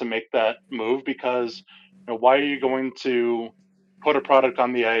de-incentivized to make that move because why are you going to put a product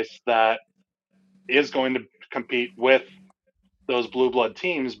on the ice that is going to compete with those blue blood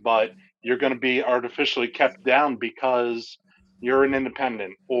teams, but you're going to be artificially kept down because you're an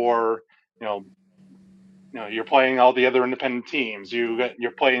independent or you're playing all the other independent teams.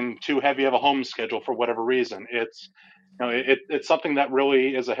 You're playing too heavy of a home schedule for whatever reason. It's something that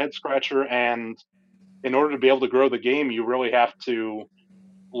really is a head scratcher, and in order to be able to grow the game, you really have to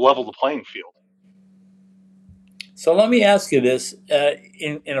level the playing field. So let me ask you this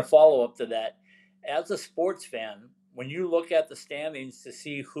in a follow up to that. As a sports fan, when you look at the standings to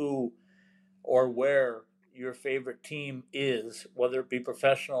see who or where your favorite team is, whether it be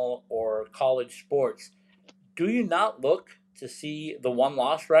professional or college sports, do you not look to see the one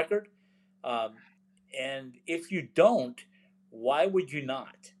loss record? And if you don't, why would you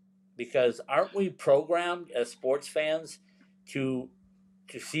not? Because aren't we programmed as sports fans to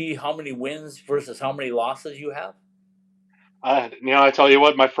see how many wins versus how many losses you have? I tell you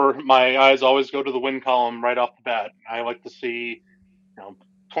what, my eyes always go to the win column right off the bat. I like to see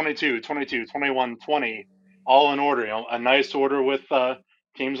 22, 22, 21, 20, all in order. A nice order with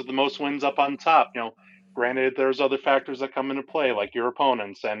teams with the most wins up on top. Granted, there's other factors that come into play, like your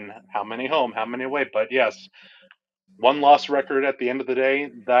opponents and how many home, how many away. But yes, one loss record at the end of the day,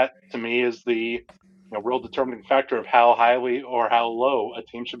 that to me is the real determining factor of how highly or how low a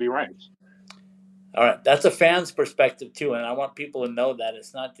team should be ranked. All right, that's a fan's perspective too, and I want people to know that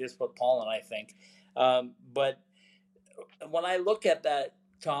it's not just what Paul and I think. But when I look at that,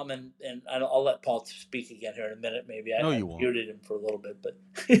 Tom, and I'll let Paul speak again here in a minute. Maybe No, I you won't. muted him for a little bit, but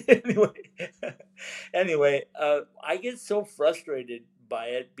anyway, I get so frustrated by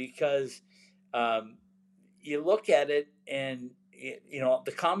it because you look at it and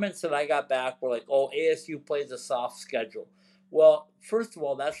the comments that I got back were like, "Oh, ASU plays a soft schedule." Well, first of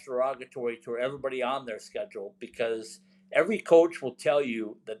all, that's derogatory to everybody on their schedule because every coach will tell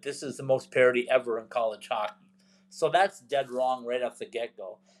you that this is the most parity ever in college hockey. So that's dead wrong right off the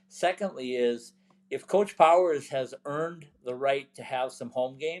get-go. Secondly is if Coach Powers has earned the right to have some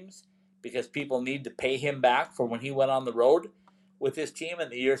home games because people need to pay him back for when he went on the road with his team in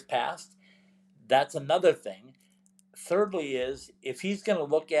the years past, that's another thing. Thirdly is if he's going to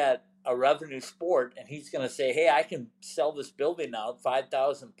look at a revenue sport and he's going to say, hey, I can sell this building out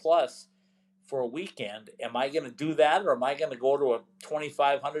 5,000 plus for a weekend. Am I going to do that, or am I going to go to a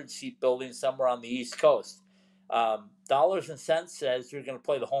 2,500 seat building somewhere on the East Coast? Dollars and cents says you're going to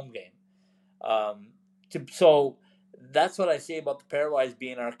play the home game. So that's what I say about the pairwise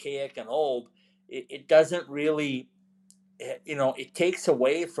being archaic and old. It doesn't really, it takes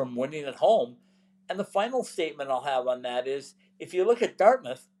away from winning at home. And the final statement I'll have on that is if you look at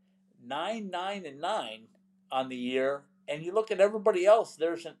Dartmouth, 9-9-9 on the year, and you look at everybody else,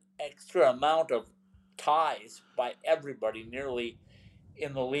 there's an extra amount of ties by everybody nearly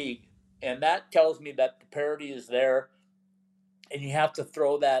in the league. And that tells me that the parity is there, and you have to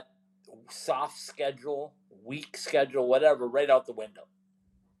throw that soft schedule, weak schedule, whatever, right out the window.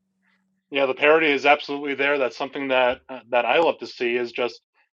 Yeah, the parity is absolutely there. That's something that I love to see is just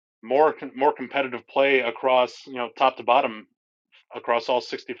more competitive play across top to bottom across all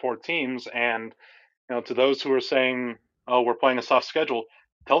 64 teams. And to those who are saying, "Oh, we're playing a soft schedule,"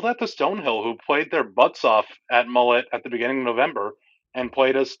 tell that to Stonehill, who played their butts off at Mullet at the beginning of November and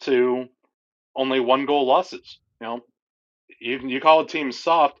played us to only 1-goal losses. You call a team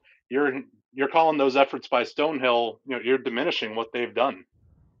soft, you're calling those efforts by Stonehill. You're diminishing what they've done.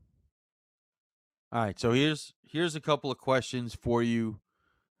 All right, so here's a couple of questions for you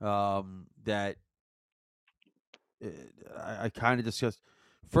that I kind of discussed.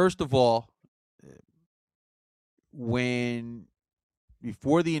 First of all,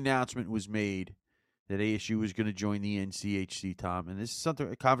 before the announcement was made that ASU was going to join the NCHC, Tom, and this is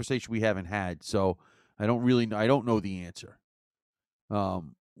a conversation we haven't had, so I don't know the answer.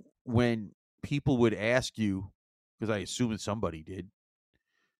 When people would ask you, because I assume that somebody did,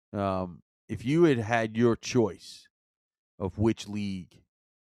 if you had your choice of which league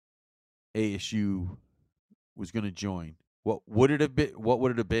ASU was going to join, what would it have been? What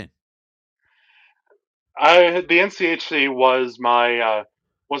would it have been? The NCHC was my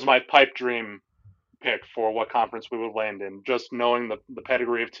pipe dream pick for what conference we would land in. Just knowing the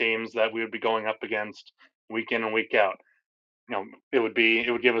pedigree of teams that we would be going up against week in and week out. It would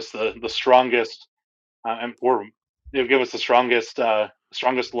give us the strongest, it would give us the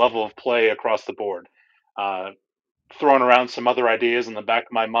strongest level of play across the board. Throwing around some other ideas in the back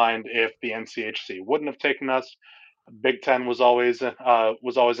of my mind, if the NCHC wouldn't have taken us, Big Ten was always an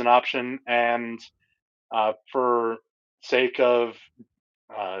option, and for sake of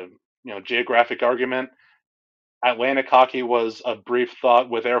geographic argument, Atlantic hockey was a brief thought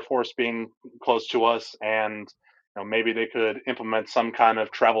with Air Force being close to us, and maybe they could implement some kind of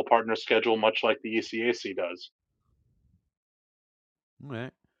travel partner schedule, much like the ECAC does. All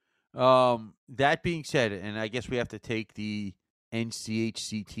right. That being said, and I guess we have to take the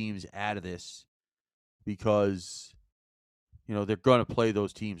NCHC teams out of this because they're going to play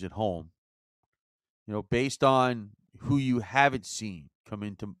those teams at home. Based on who you haven't seen come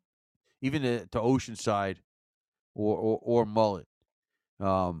into even to Oceanside or Mullet,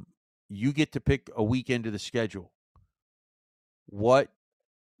 you get to pick a weekend of the schedule. What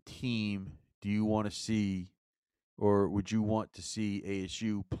team do you want to see, or would you want to see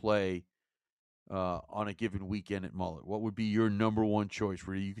ASU play on a given weekend at Mullet? What would be your number one choice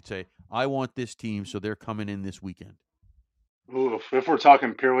where you could say, I want this team, so they're coming in this weekend? Oof, if we're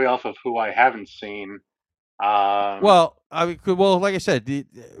talking purely off of who I haven't seen, like I said,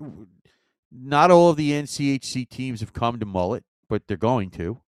 not all of the NCHC teams have come to Mullet, but they're going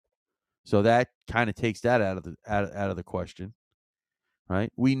to. So that kind of takes that out of the question,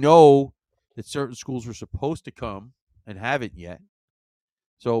 right? We know that certain schools were supposed to come and haven't yet.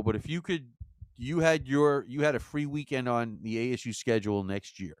 So, but if you could, you had a free weekend on the ASU schedule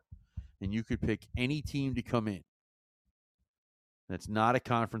next year, and you could pick any team to come in that's not a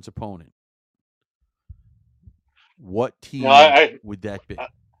conference opponent, what team would that be?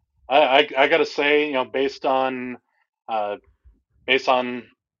 I gotta say, based on how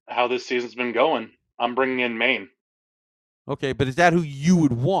this season's been going, I'm bringing in Maine. Okay, but is that who you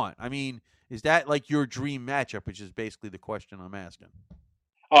would want? I mean, is that like your dream matchup, which is basically the question I'm asking?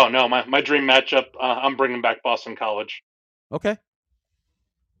 Oh no, my dream matchup. I'm bringing back Boston College. Okay.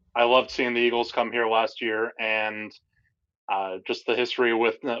 I loved seeing the Eagles come here last year, and just the history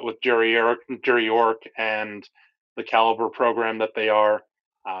with Jerry York, and the caliber program that they are.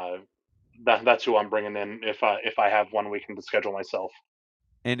 That's who I'm bringing in if I have 1 weekend to schedule myself.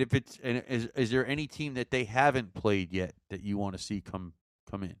 And if it's is there any team that they haven't played yet that you want to see come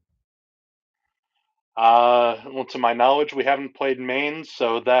in? Well, to my knowledge, we haven't played Maine,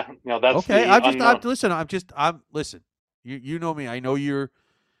 so that's okay. the unknown. Listen. You know me. I know you're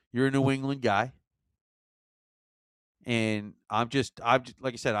a New England guy, and I'm just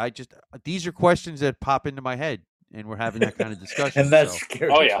like I said. These are questions that pop into my head, and we're having that kind of discussion. And that's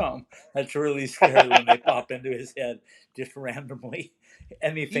scary. Oh, yeah. Tom. That's really scary when they pop into his head just randomly.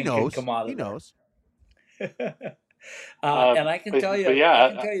 Anything can come out of He knows. And I can tell you, yeah, I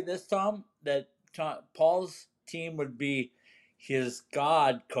can tell you this, Tom, that Paul's team would be his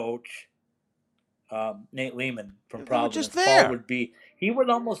God coach, Nate Lehman from Providence. Just there. Paul would be. He would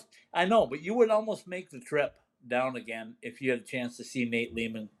almost. I know, but you would almost make the trip down again if you had a chance to see Nate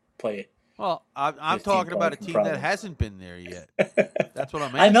Lehman play. Well, I'm talking about a team that hasn't been there yet. That's what I'm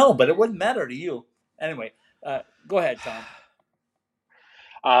asking. I know, but it wouldn't matter to you. Anyway, go ahead, Tom.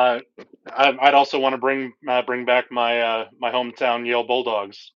 I'd also want to bring back my hometown Yale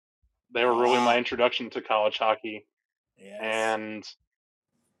Bulldogs. They were really my introduction to college hockey. Yes. And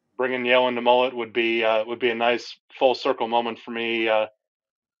bringing Yale into Mullet would be a nice full circle moment for me,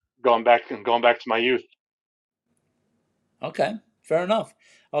 going back to my youth. Okay, fair enough.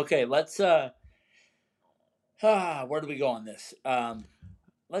 Okay, let's where do we go on this?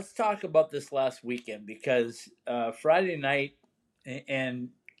 Let's talk about this last weekend, because Friday night, and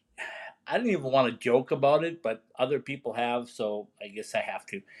I didn't even want to joke about it, but other people have, so I guess I have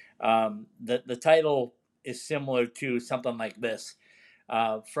to. The title is similar to something like this: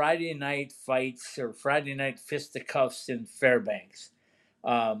 Friday night fights, or Friday night fisticuffs in Fairbanks.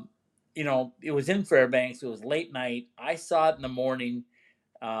 It was in Fairbanks. It was late night. I saw it in the morning,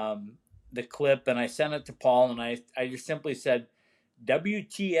 the clip, and I sent it to Paul, and I just simply said,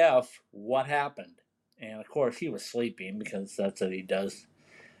 WTF, what happened? And of course he was sleeping, because that's what he does.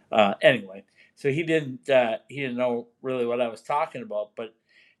 Anyway, so he didn't know really what I was talking about. But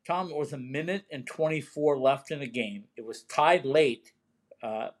Tom, it was 1 minute and 24 left in the game. It was tied late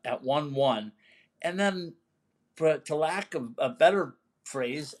at 1-1, and then, to lack of a better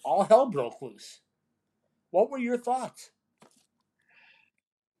phrase, all hell broke loose. What were your thoughts?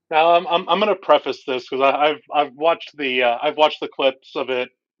 Now I'm going to preface this, because I've watched the clips of it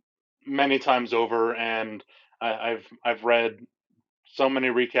many times over, and I've read so many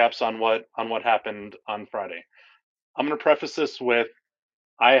recaps on what happened on Friday. I'm going to preface this with,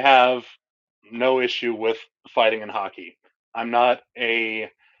 I have no issue with fighting in hockey. I'm not a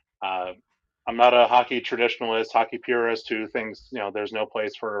hockey traditionalist, hockey purist who thinks there's no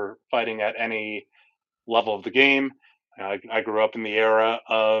place for fighting at any level of the game. I grew up in the era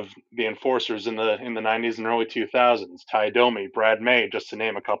of the enforcers in the 90s and early 2000s, Ty Domi, Brad May, just to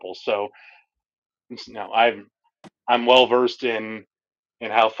name a couple. So I'm well versed in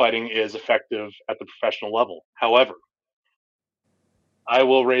how fighting is effective at the professional level. However, I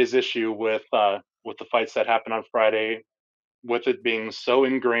will raise issue with the fights that happened on Friday, with it being so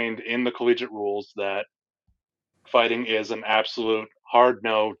ingrained in the collegiate rules that fighting is an absolute hard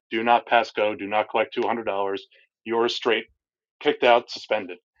no. Do not pass go. Do not collect $200. You're straight kicked out,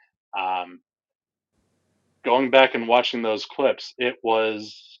 suspended. Going back and watching those clips, it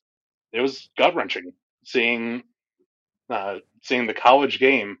was gut wrenching seeing the college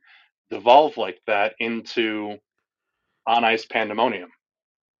game devolve like that into on ice pandemonium.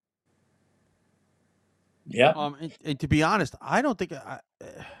 Yeah. And to be honest, I don't think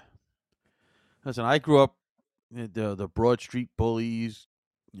listen, I grew up the Broad Street Bullies.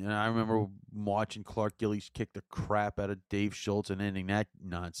 I remember watching Clark Gillies kick the crap out of Dave Schultz and ending that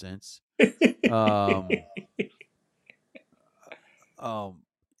nonsense. So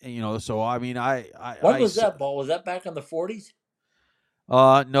I mean, When was that, Paul? Was that back in the 40s?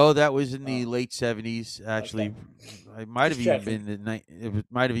 No, that was in the late 70s. Actually, Okay. It might have even been it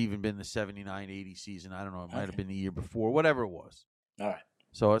might have even been the 79-80 season. I don't know. It might have been the year before. Whatever it was. All right.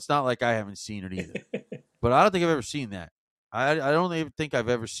 So it's not like I haven't seen it either. But I don't think I've ever seen that. I don't even think I've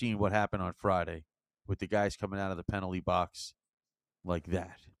ever seen what happened on Friday with the guys coming out of the penalty box like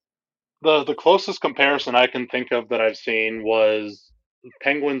that. The closest comparison I can think of that I've seen was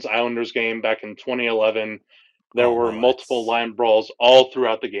Penguins Islanders game back in 2011. There Oh, were well, multiple that's line brawls all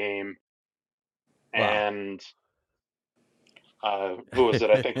throughout the game, wow. and who was it?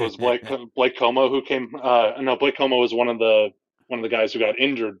 I think it was Blake Como who came. No, Blake Como was one of the guys who got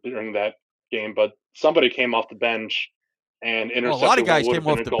injured during that game, but somebody came off the bench and Well, a lot of intercepted what guys would have came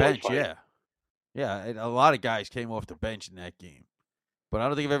been off a the goalie bench, fight. yeah. Yeah, a lot of guys came off the bench in that game. But I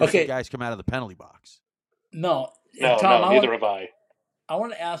don't think I've ever seen Okay, guys come out of the penalty box. no, No, Tom, neither have I. I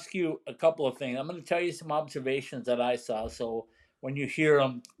want to ask you a couple of things. I'm going to tell you some observations that I saw. So when you hear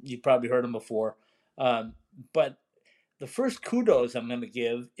them, you probably heard them before. But the first kudos I'm going to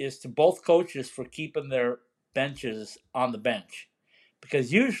give is to both coaches for keeping their benches on the bench,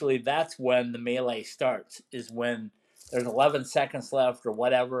 because usually that's when the melee starts, is when there's 11 seconds left or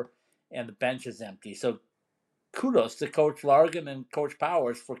whatever, and the bench is empty. So kudos to Coach Largan and Coach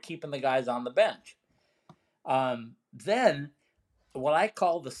Powers for keeping the guys on the bench. Then what I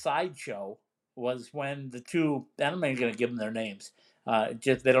call the sideshow was when the two, and I'm not going to give them their names.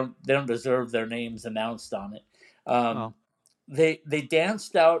 Just they don't deserve their names announced on it. Well, They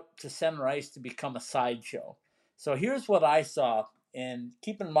danced out to center ice to become a sideshow. So here's what I saw, and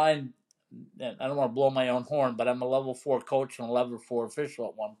keep in mind, I don't want to blow my own horn, but I'm a level 4 coach and a level 4 official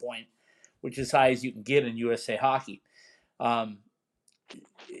at one point, which is high as you can get in USA hockey. Um,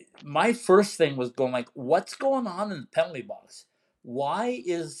 my first thing was going like, what's going on in the penalty box? Why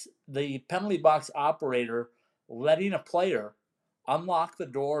is the penalty box operator letting a player unlock the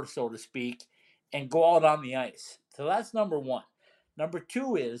door, so to speak, and go out on the ice? So that's number one. Number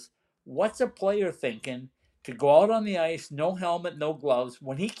two is, what's a player thinking to go out on the ice, no helmet, no gloves,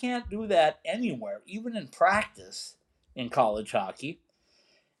 when he can't do that anywhere, even in practice in college hockey?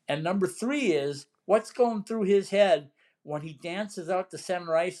 And number three is, what's going through his head when he dances out to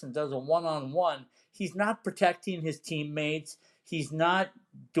center ice and does a one-on-one? He's not protecting his teammates. He's not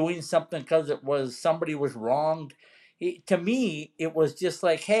doing something because it was somebody was wronged. To me, it was just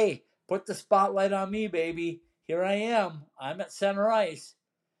like, hey, put the spotlight on me, baby. Here I am. I'm at center ice.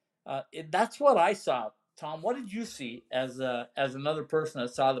 That's what I saw. Tom, what did you see as another person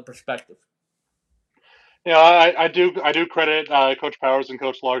that saw the perspective? Yeah, I do credit Coach Powers and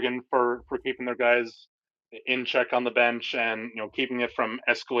Coach Largan for keeping their guys in check on the bench and keeping it from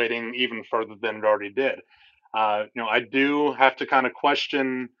escalating even further than it already did. I do have to kind of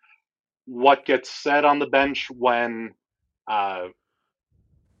question what gets said on the bench uh,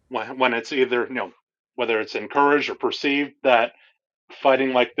 when it's either whether it's encouraged or perceived that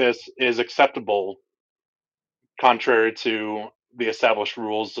fighting like this is acceptable, contrary to the established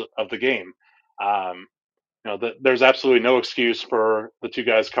rules of the game. Um, there's absolutely no excuse for the two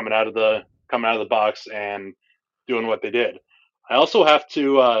guys coming out of the box and doing what they did. I also have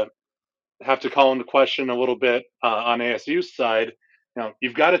to call into question a little bit on ASU's side.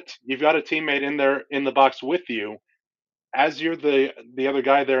 You've got a teammate in there in the box with you. As you're the other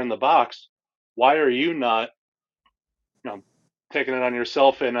guy there in the box, why are you not taking it on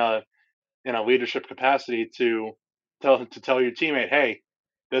yourself in a leadership capacity to tell your teammate, hey,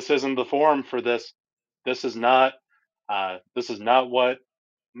 this isn't the forum for this. This is not what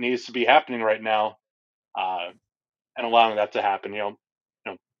needs to be happening right now, and allowing that to happen.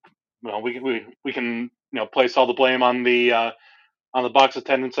 We can place all the blame on the box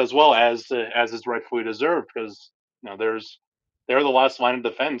attendants as well as is rightfully deserved, because they're the last line of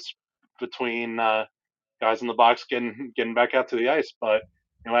defense between guys in the box getting back out to the ice. But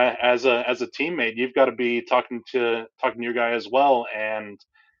as a teammate, you've got to be talking to your guy as well and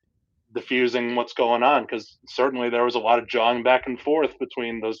diffusing what's going on, because certainly there was a lot of jawing back and forth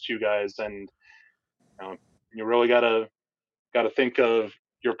between those two guys, and you really got to think of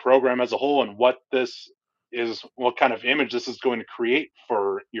your program as a whole and what kind of image this is going to create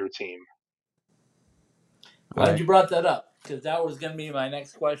for your team. Glad right. you brought that up, because that was going to be my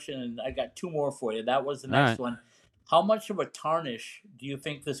next question, and I got two more for you. That was the All next right. one. How much of a tarnish do you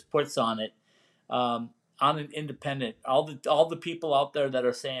think this puts on it, on an independent? All the people out there that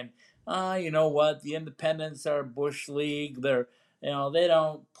are saying, you know what, the independents are bush league. They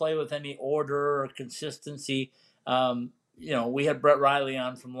don't play with any order or consistency. We had Brett Riley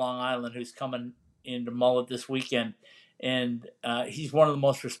on from Long Island, who's coming into Mullet this weekend, and he's one of the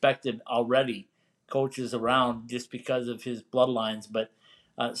most respected already coaches around just because of his bloodlines. But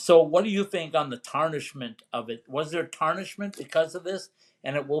so, what do you think on the tarnishment of it? Was there tarnishment because of this,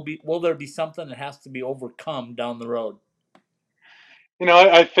 and will there be something that has to be overcome down the road?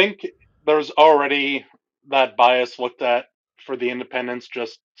 I think there's already that bias looked at for the independents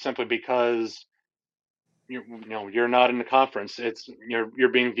just simply because you're not in the conference. It's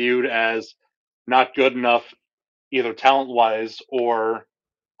you're being viewed as not good enough either talent wise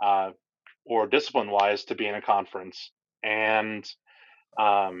uh, or discipline wise to be in a conference. And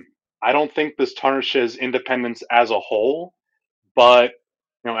I don't think this tarnishes independence as a whole, but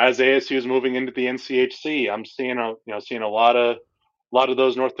as ASU is moving into the NCHC, I'm seeing a lot of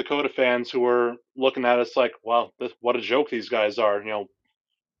those North Dakota fans who are looking at us like, wow, what a joke these guys are.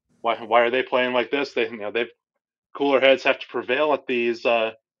 Why are they playing like this? They've cooler heads have to prevail at these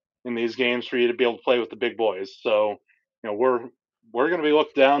in these games for you to be able to play with the big boys. So we're going to be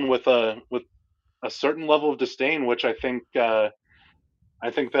looked down with a certain level of disdain, which I think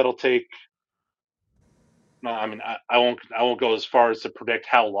that'll take. I mean, I won't go as far as to predict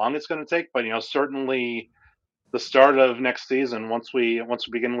how long it's going to take, but certainly the start of next season, once we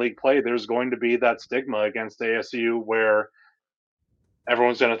begin league play, there's going to be that stigma against ASU where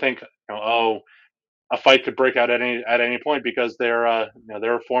everyone's going to think, oh, a fight could break out at any point because they're a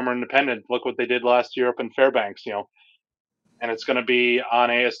former independent. Look what they did last year up in Fairbanks, and it's going to be on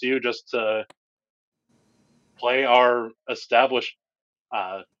ASU just to play our established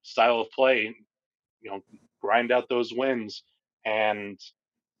style of play, grind out those wins and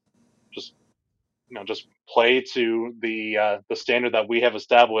just just play to the standard that we have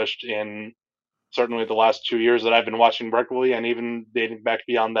established in certainly the last 2 years that I've been watching regularly, and even dating back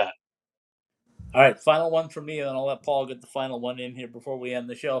beyond that. All right, final one for me, and then I'll let Paul get the final one in here before we end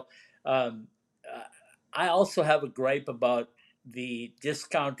the show. Um, I also have a gripe about the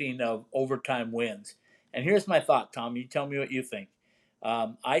discounting of overtime wins. And here's my thought, Tom. You tell me what you think.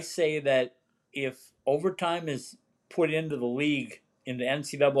 I say that if overtime is put into the league, into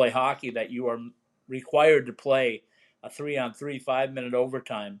NCAA hockey, that you are required to play a 3-on-3 5-minute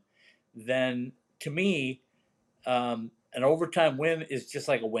overtime, then to me, an overtime win is just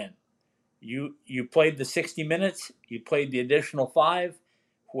like a win. You played the 60 minutes, you played the additional 5.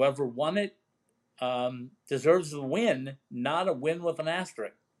 Whoever won it deserves the win, not a win with an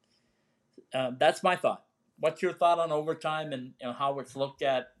asterisk. That's my thought. What's your thought on overtime and how it's looked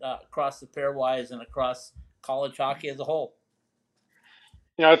at across the pairwise and across college hockey as a whole?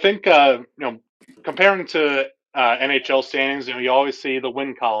 I think comparing to NHL standings, you always see the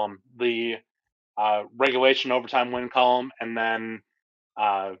win column, the regulation overtime win column, and then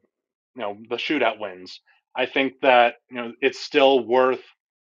the shootout wins. I think that it's still worth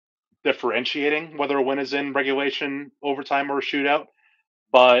differentiating whether a win is in regulation, overtime, or a shootout.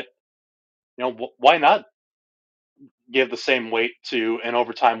 But why not give the same weight to an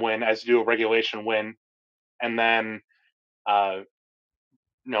overtime win as you do a regulation win, and then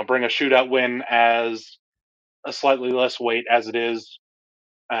bring a shootout win as a slightly less weight as it is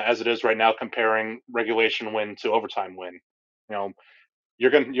right now, comparing regulation win to overtime win.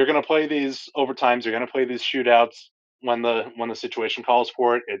 You're gonna play these overtimes, you're gonna play these shootouts when the situation calls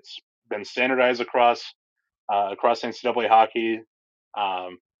for it. It's been standardized across NCAA hockey.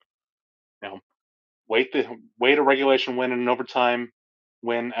 Um, weight a regulation win and an overtime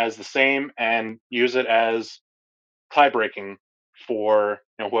win as the same, and use it as tie breaking for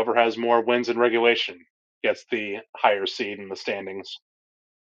whoever has more wins in regulation gets the higher seed in the standings.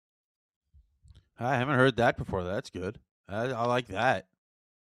 I haven't heard that before. That's good. I like that.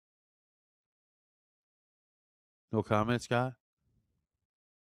 No comment, Scott?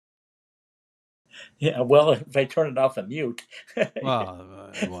 Yeah, well, if I turn it off and mute.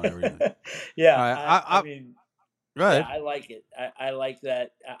 Well, you want everything. Yeah, All right, I mean, go ahead. yeah, I like it. I like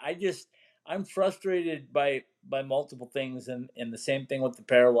that. I'm frustrated by multiple things, and the same thing with the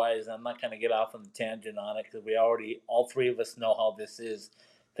pairwise. I'm not going to get off on the tangent on it because all three of us know how this is,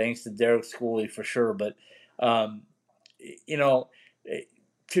 thanks to Derek Schooley for sure. But um, you know,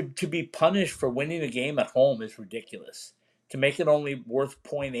 to be punished for winning a game at home is ridiculous. To make it only worth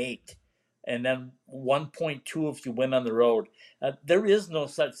 0.8 and then 1.2 if you win on the road. There is no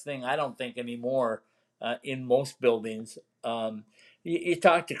such thing, I don't think, anymore in most buildings. You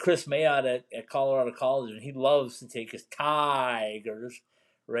talk to Chris Mayotte at Colorado College, and he loves to take his Tigers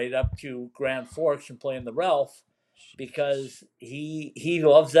right up to Grand Forks and play in the Ralph because he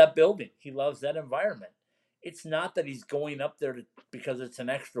loves that building. He loves that environment. It's not that he's going up there because it's an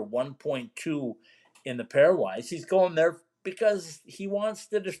extra 1.2 in the pairwise. He's going there because he wants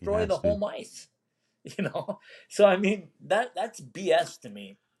to destroy the home ice. So I mean that's BS to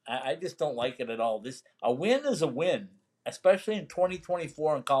me. I just don't like it at all. A win is a win, especially in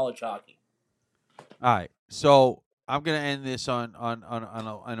 2024 in college hockey. All right, so I'm gonna end this on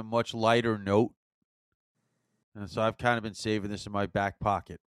a much lighter note. And so I've kind of been saving this in my back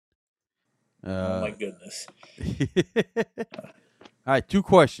pocket. Oh my goodness. All right, 2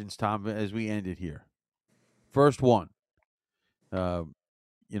 questions, Tom, as we end it here. First one,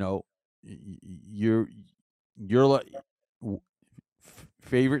 you know, your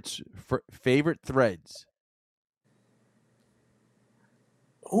favorite threads.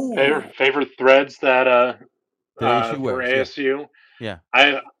 Ooh. Favorite threads that ASU for wears, ASU. Yeah.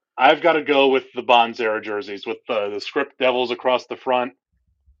 I've got to go with the Bonds era jerseys with the script devils across the front.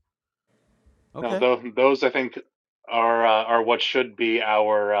 Okay. No, those I think are what should be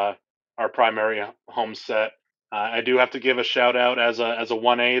our primary home set. I do have to give a shout out as a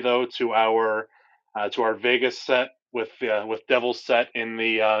 1A though to our Vegas set with Devils set in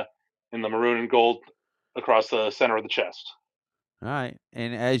the maroon and gold across the center of the chest. All right.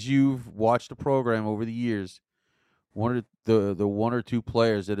 And as you've watched the program over the years, one of the 1 or 2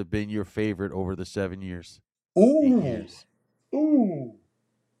 players that have been your favorite over the 7 years, 8 years. Ooh.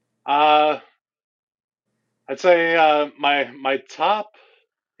 I'd say my top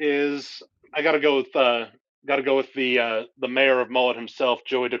is I got to go with the mayor of Mullet himself,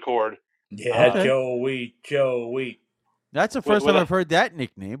 Joey Decord. Yeah, Okay. Joey. That's the first time I've heard that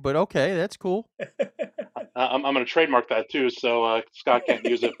nickname, but okay, that's cool. I'm going to trademark that too, so Scott can't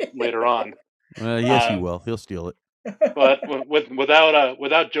use it later on. Yes, he will. He'll steal it. But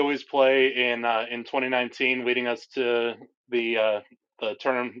without Joey's play in 2019, leading us to the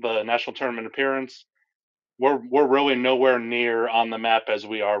national tournament appearance, we're really nowhere near on the map as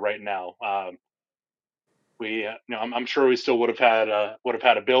we are right now. I'm sure we still would have had a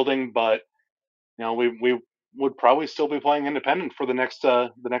building, but we would probably still be playing independent for the next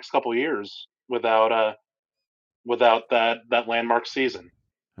couple of years without that landmark season.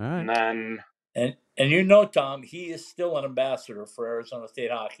 All right. And then and Tom, he is still an ambassador for Arizona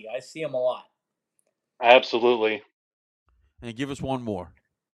State hockey. I see him a lot. Absolutely. And give us one more.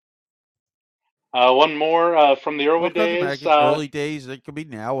 One more from the early days. Early days. It could be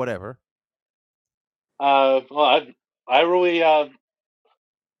now, whatever. Well, I really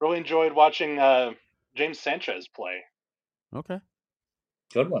enjoyed watching James Sanchez play. Okay.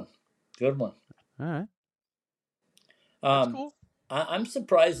 Good one. All right. That's cool. I'm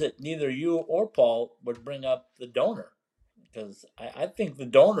surprised that neither you or Paul would bring up the donor, because I think the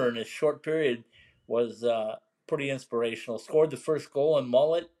donor in a short period was pretty inspirational. Scored the first goal in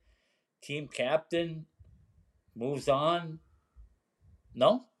Mullet, team captain, moves on.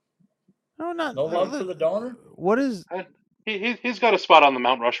 No love for the donor. What is? He's got a spot on the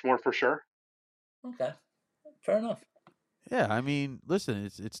Mount Rushmore for sure. Okay, fair enough. Yeah, I mean, listen,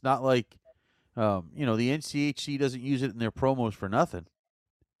 it's not like the NCHC doesn't use it in their promos for nothing.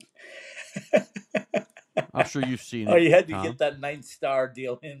 I'm sure you've seen it. Oh, you had to Tom. get that 9-star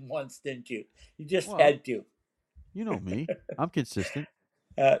deal in once, didn't you? You just had to. You know me. I'm consistent.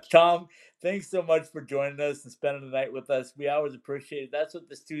 Tom, thanks so much for joining us and spending the night with us. We always appreciate it. That's what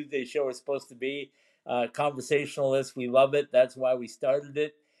this Tuesday show is supposed to be. Conversationalist. We love it. That's why we started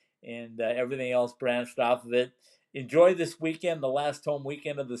it, and everything else branched off of it. Enjoy this weekend, the last home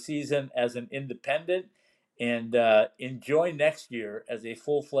weekend of the season as an independent, and enjoy next year as a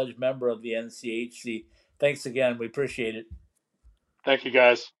full-fledged member of the NCHC. Thanks again. We appreciate it. Thank you,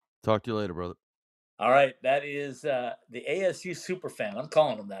 guys. Talk to you later, brother. All right, that is the ASU super fan. I'm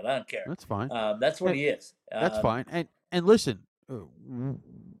calling him that. I don't care. That's fine. That's what he is. That's fine. And listen,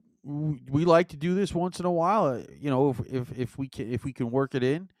 we like to do this once in a while. If we can work it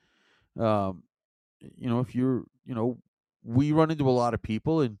in. If you're, we run into a lot of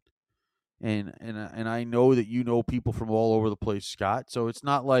people, and I know that you know people from all over the place, Scott. So it's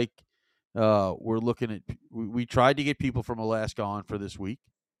not like we're looking at. We tried to get people from Alaska on for this week.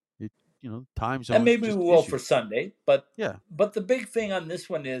 Time zones. And maybe we will for Sunday, but yeah. But the big thing on this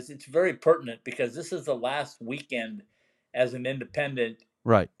one is it's very pertinent because this is the last weekend as an independent,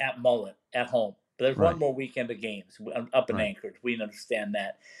 right, at Mullet at home. But there's one more weekend of games up in Anchorage. We understand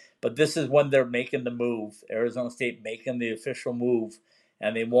that, but this is when they're making the move. Arizona State making the official move,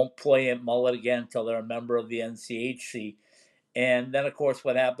 and they won't play at Mullet again until they're a member of the NCHC. And then, of course,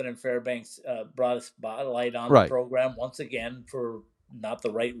 what happened in Fairbanks brought a spotlight on the program once again for not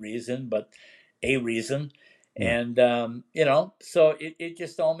the right reason, but a reason. Yeah. And, so it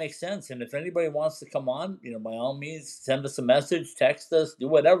just all makes sense. And if anybody wants to come on, by all means, send us a message, text us, do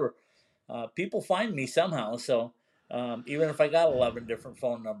whatever. People find me somehow. So even if I got 11 different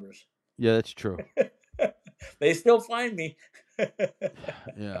phone numbers. Yeah, that's true. They still find me.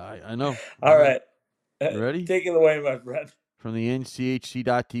 Yeah, I know. All right. You ready? Take it away, my friend. From the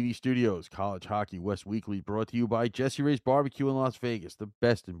NCHC.TV studios, College Hockey West Weekly, brought to you by Jesse Ray's Barbecue in Las Vegas, the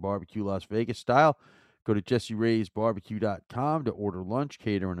best in barbecue Las Vegas style. Go to JessieRaysBarbecue.com to order lunch,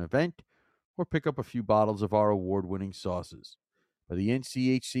 cater an event, or pick up a few bottles of our award-winning sauces. By the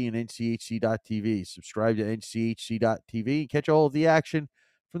NCHC and NCHC.TV. Subscribe to NCHC.TV and catch all of the action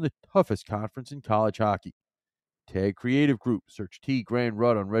from the toughest conference in college hockey. Tag Creative Group. Search T Grand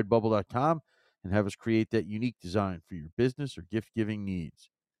Rudd on Redbubble.com and have us create that unique design for your business or gift-giving needs.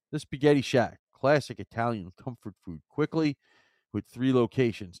 The Spaghetti Shack. Classic Italian comfort food quickly with 3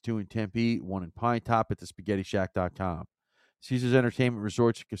 locations, 2 in Tempe, 1 in Pine Top at thespaghettishack.com. Caesars Entertainment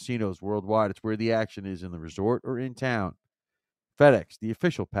Resorts and Casinos worldwide. It's where the action is in the resort or in town. FedEx, the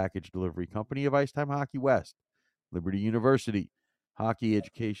official package delivery company of Icetime Hockey West. Liberty University, hockey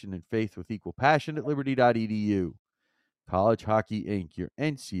education and faith with equal passion at liberty.edu. College Hockey Inc., your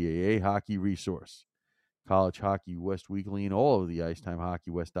NCAA hockey resource. College Hockey West Weekly and all of the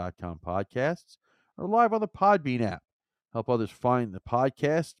IcetimeHockeyWest.com podcasts are live on the Podbean app. Help others find the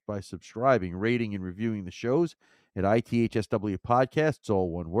podcast by subscribing, rating, and reviewing the shows at ITHSW Podcasts,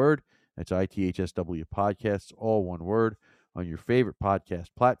 all one word. That's ITHSW Podcasts, all one word, on your favorite podcast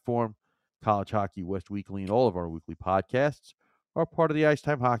platform. College Hockey West Weekly and all of our weekly podcasts are part of the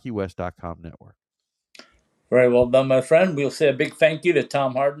IcetimeHockeyWest.com network. Very well done, my friend. We'll say a big thank you to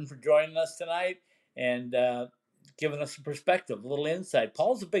Tom Harden for joining us tonight and giving us a perspective, a little insight.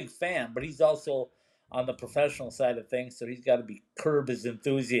 Paul's a big fan, but he's also on the professional side of things, so he's got to curb his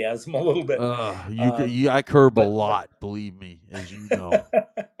enthusiasm a little bit. I curb a lot, believe me, as you know.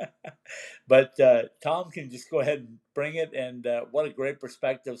 But Tom can just go ahead and bring it, and what a great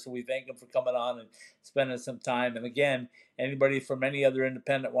perspective. So we thank him for coming on and spending some time. And again, anybody from any other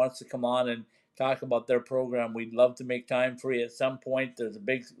independent wants to come on and talk about their program, we'd love to make time for you at some point. There's a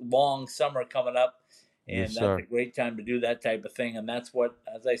big, long summer coming up, and Yes, that's sir. a great time to do that type of thing. And that's what,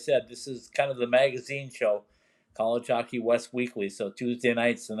 as I said, this is kind of the magazine show, College Hockey West Weekly. So Tuesday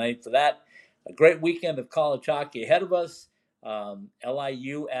night's the night for that. A great weekend of college hockey ahead of us.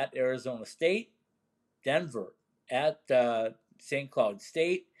 LIU at Arizona State, Denver at St. Cloud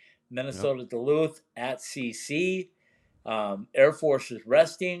State, Minnesota Duluth at CC. Air Force is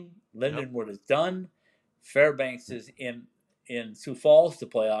resting. Lindenwood is done. Fairbanks is in Sioux Falls to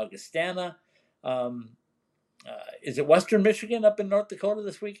play Augustana. Is it Western Michigan up in North Dakota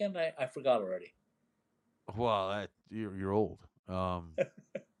this weekend? I forgot already. Well, you're old.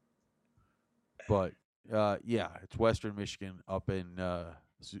 But yeah, it's Western Michigan up in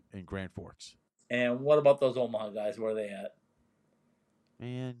Grand Forks. And what about those Omaha guys? Where are they at?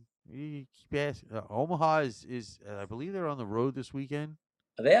 Man, you keep asking. Omaha is I believe they're on the road this weekend,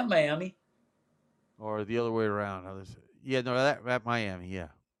 Are they at Miami? or the other way around. Yeah, no, that at Miami. Yeah.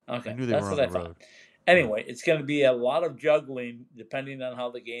 Okay, I knew they that's were on what I the thought. road. Anyway, it's going to be a lot of juggling depending on how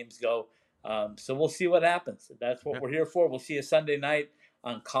the games go. So we'll see what happens. That's what we're here for. We'll see you Sunday night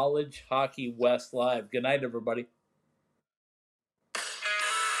on College Hockey West Live. Good night, everybody.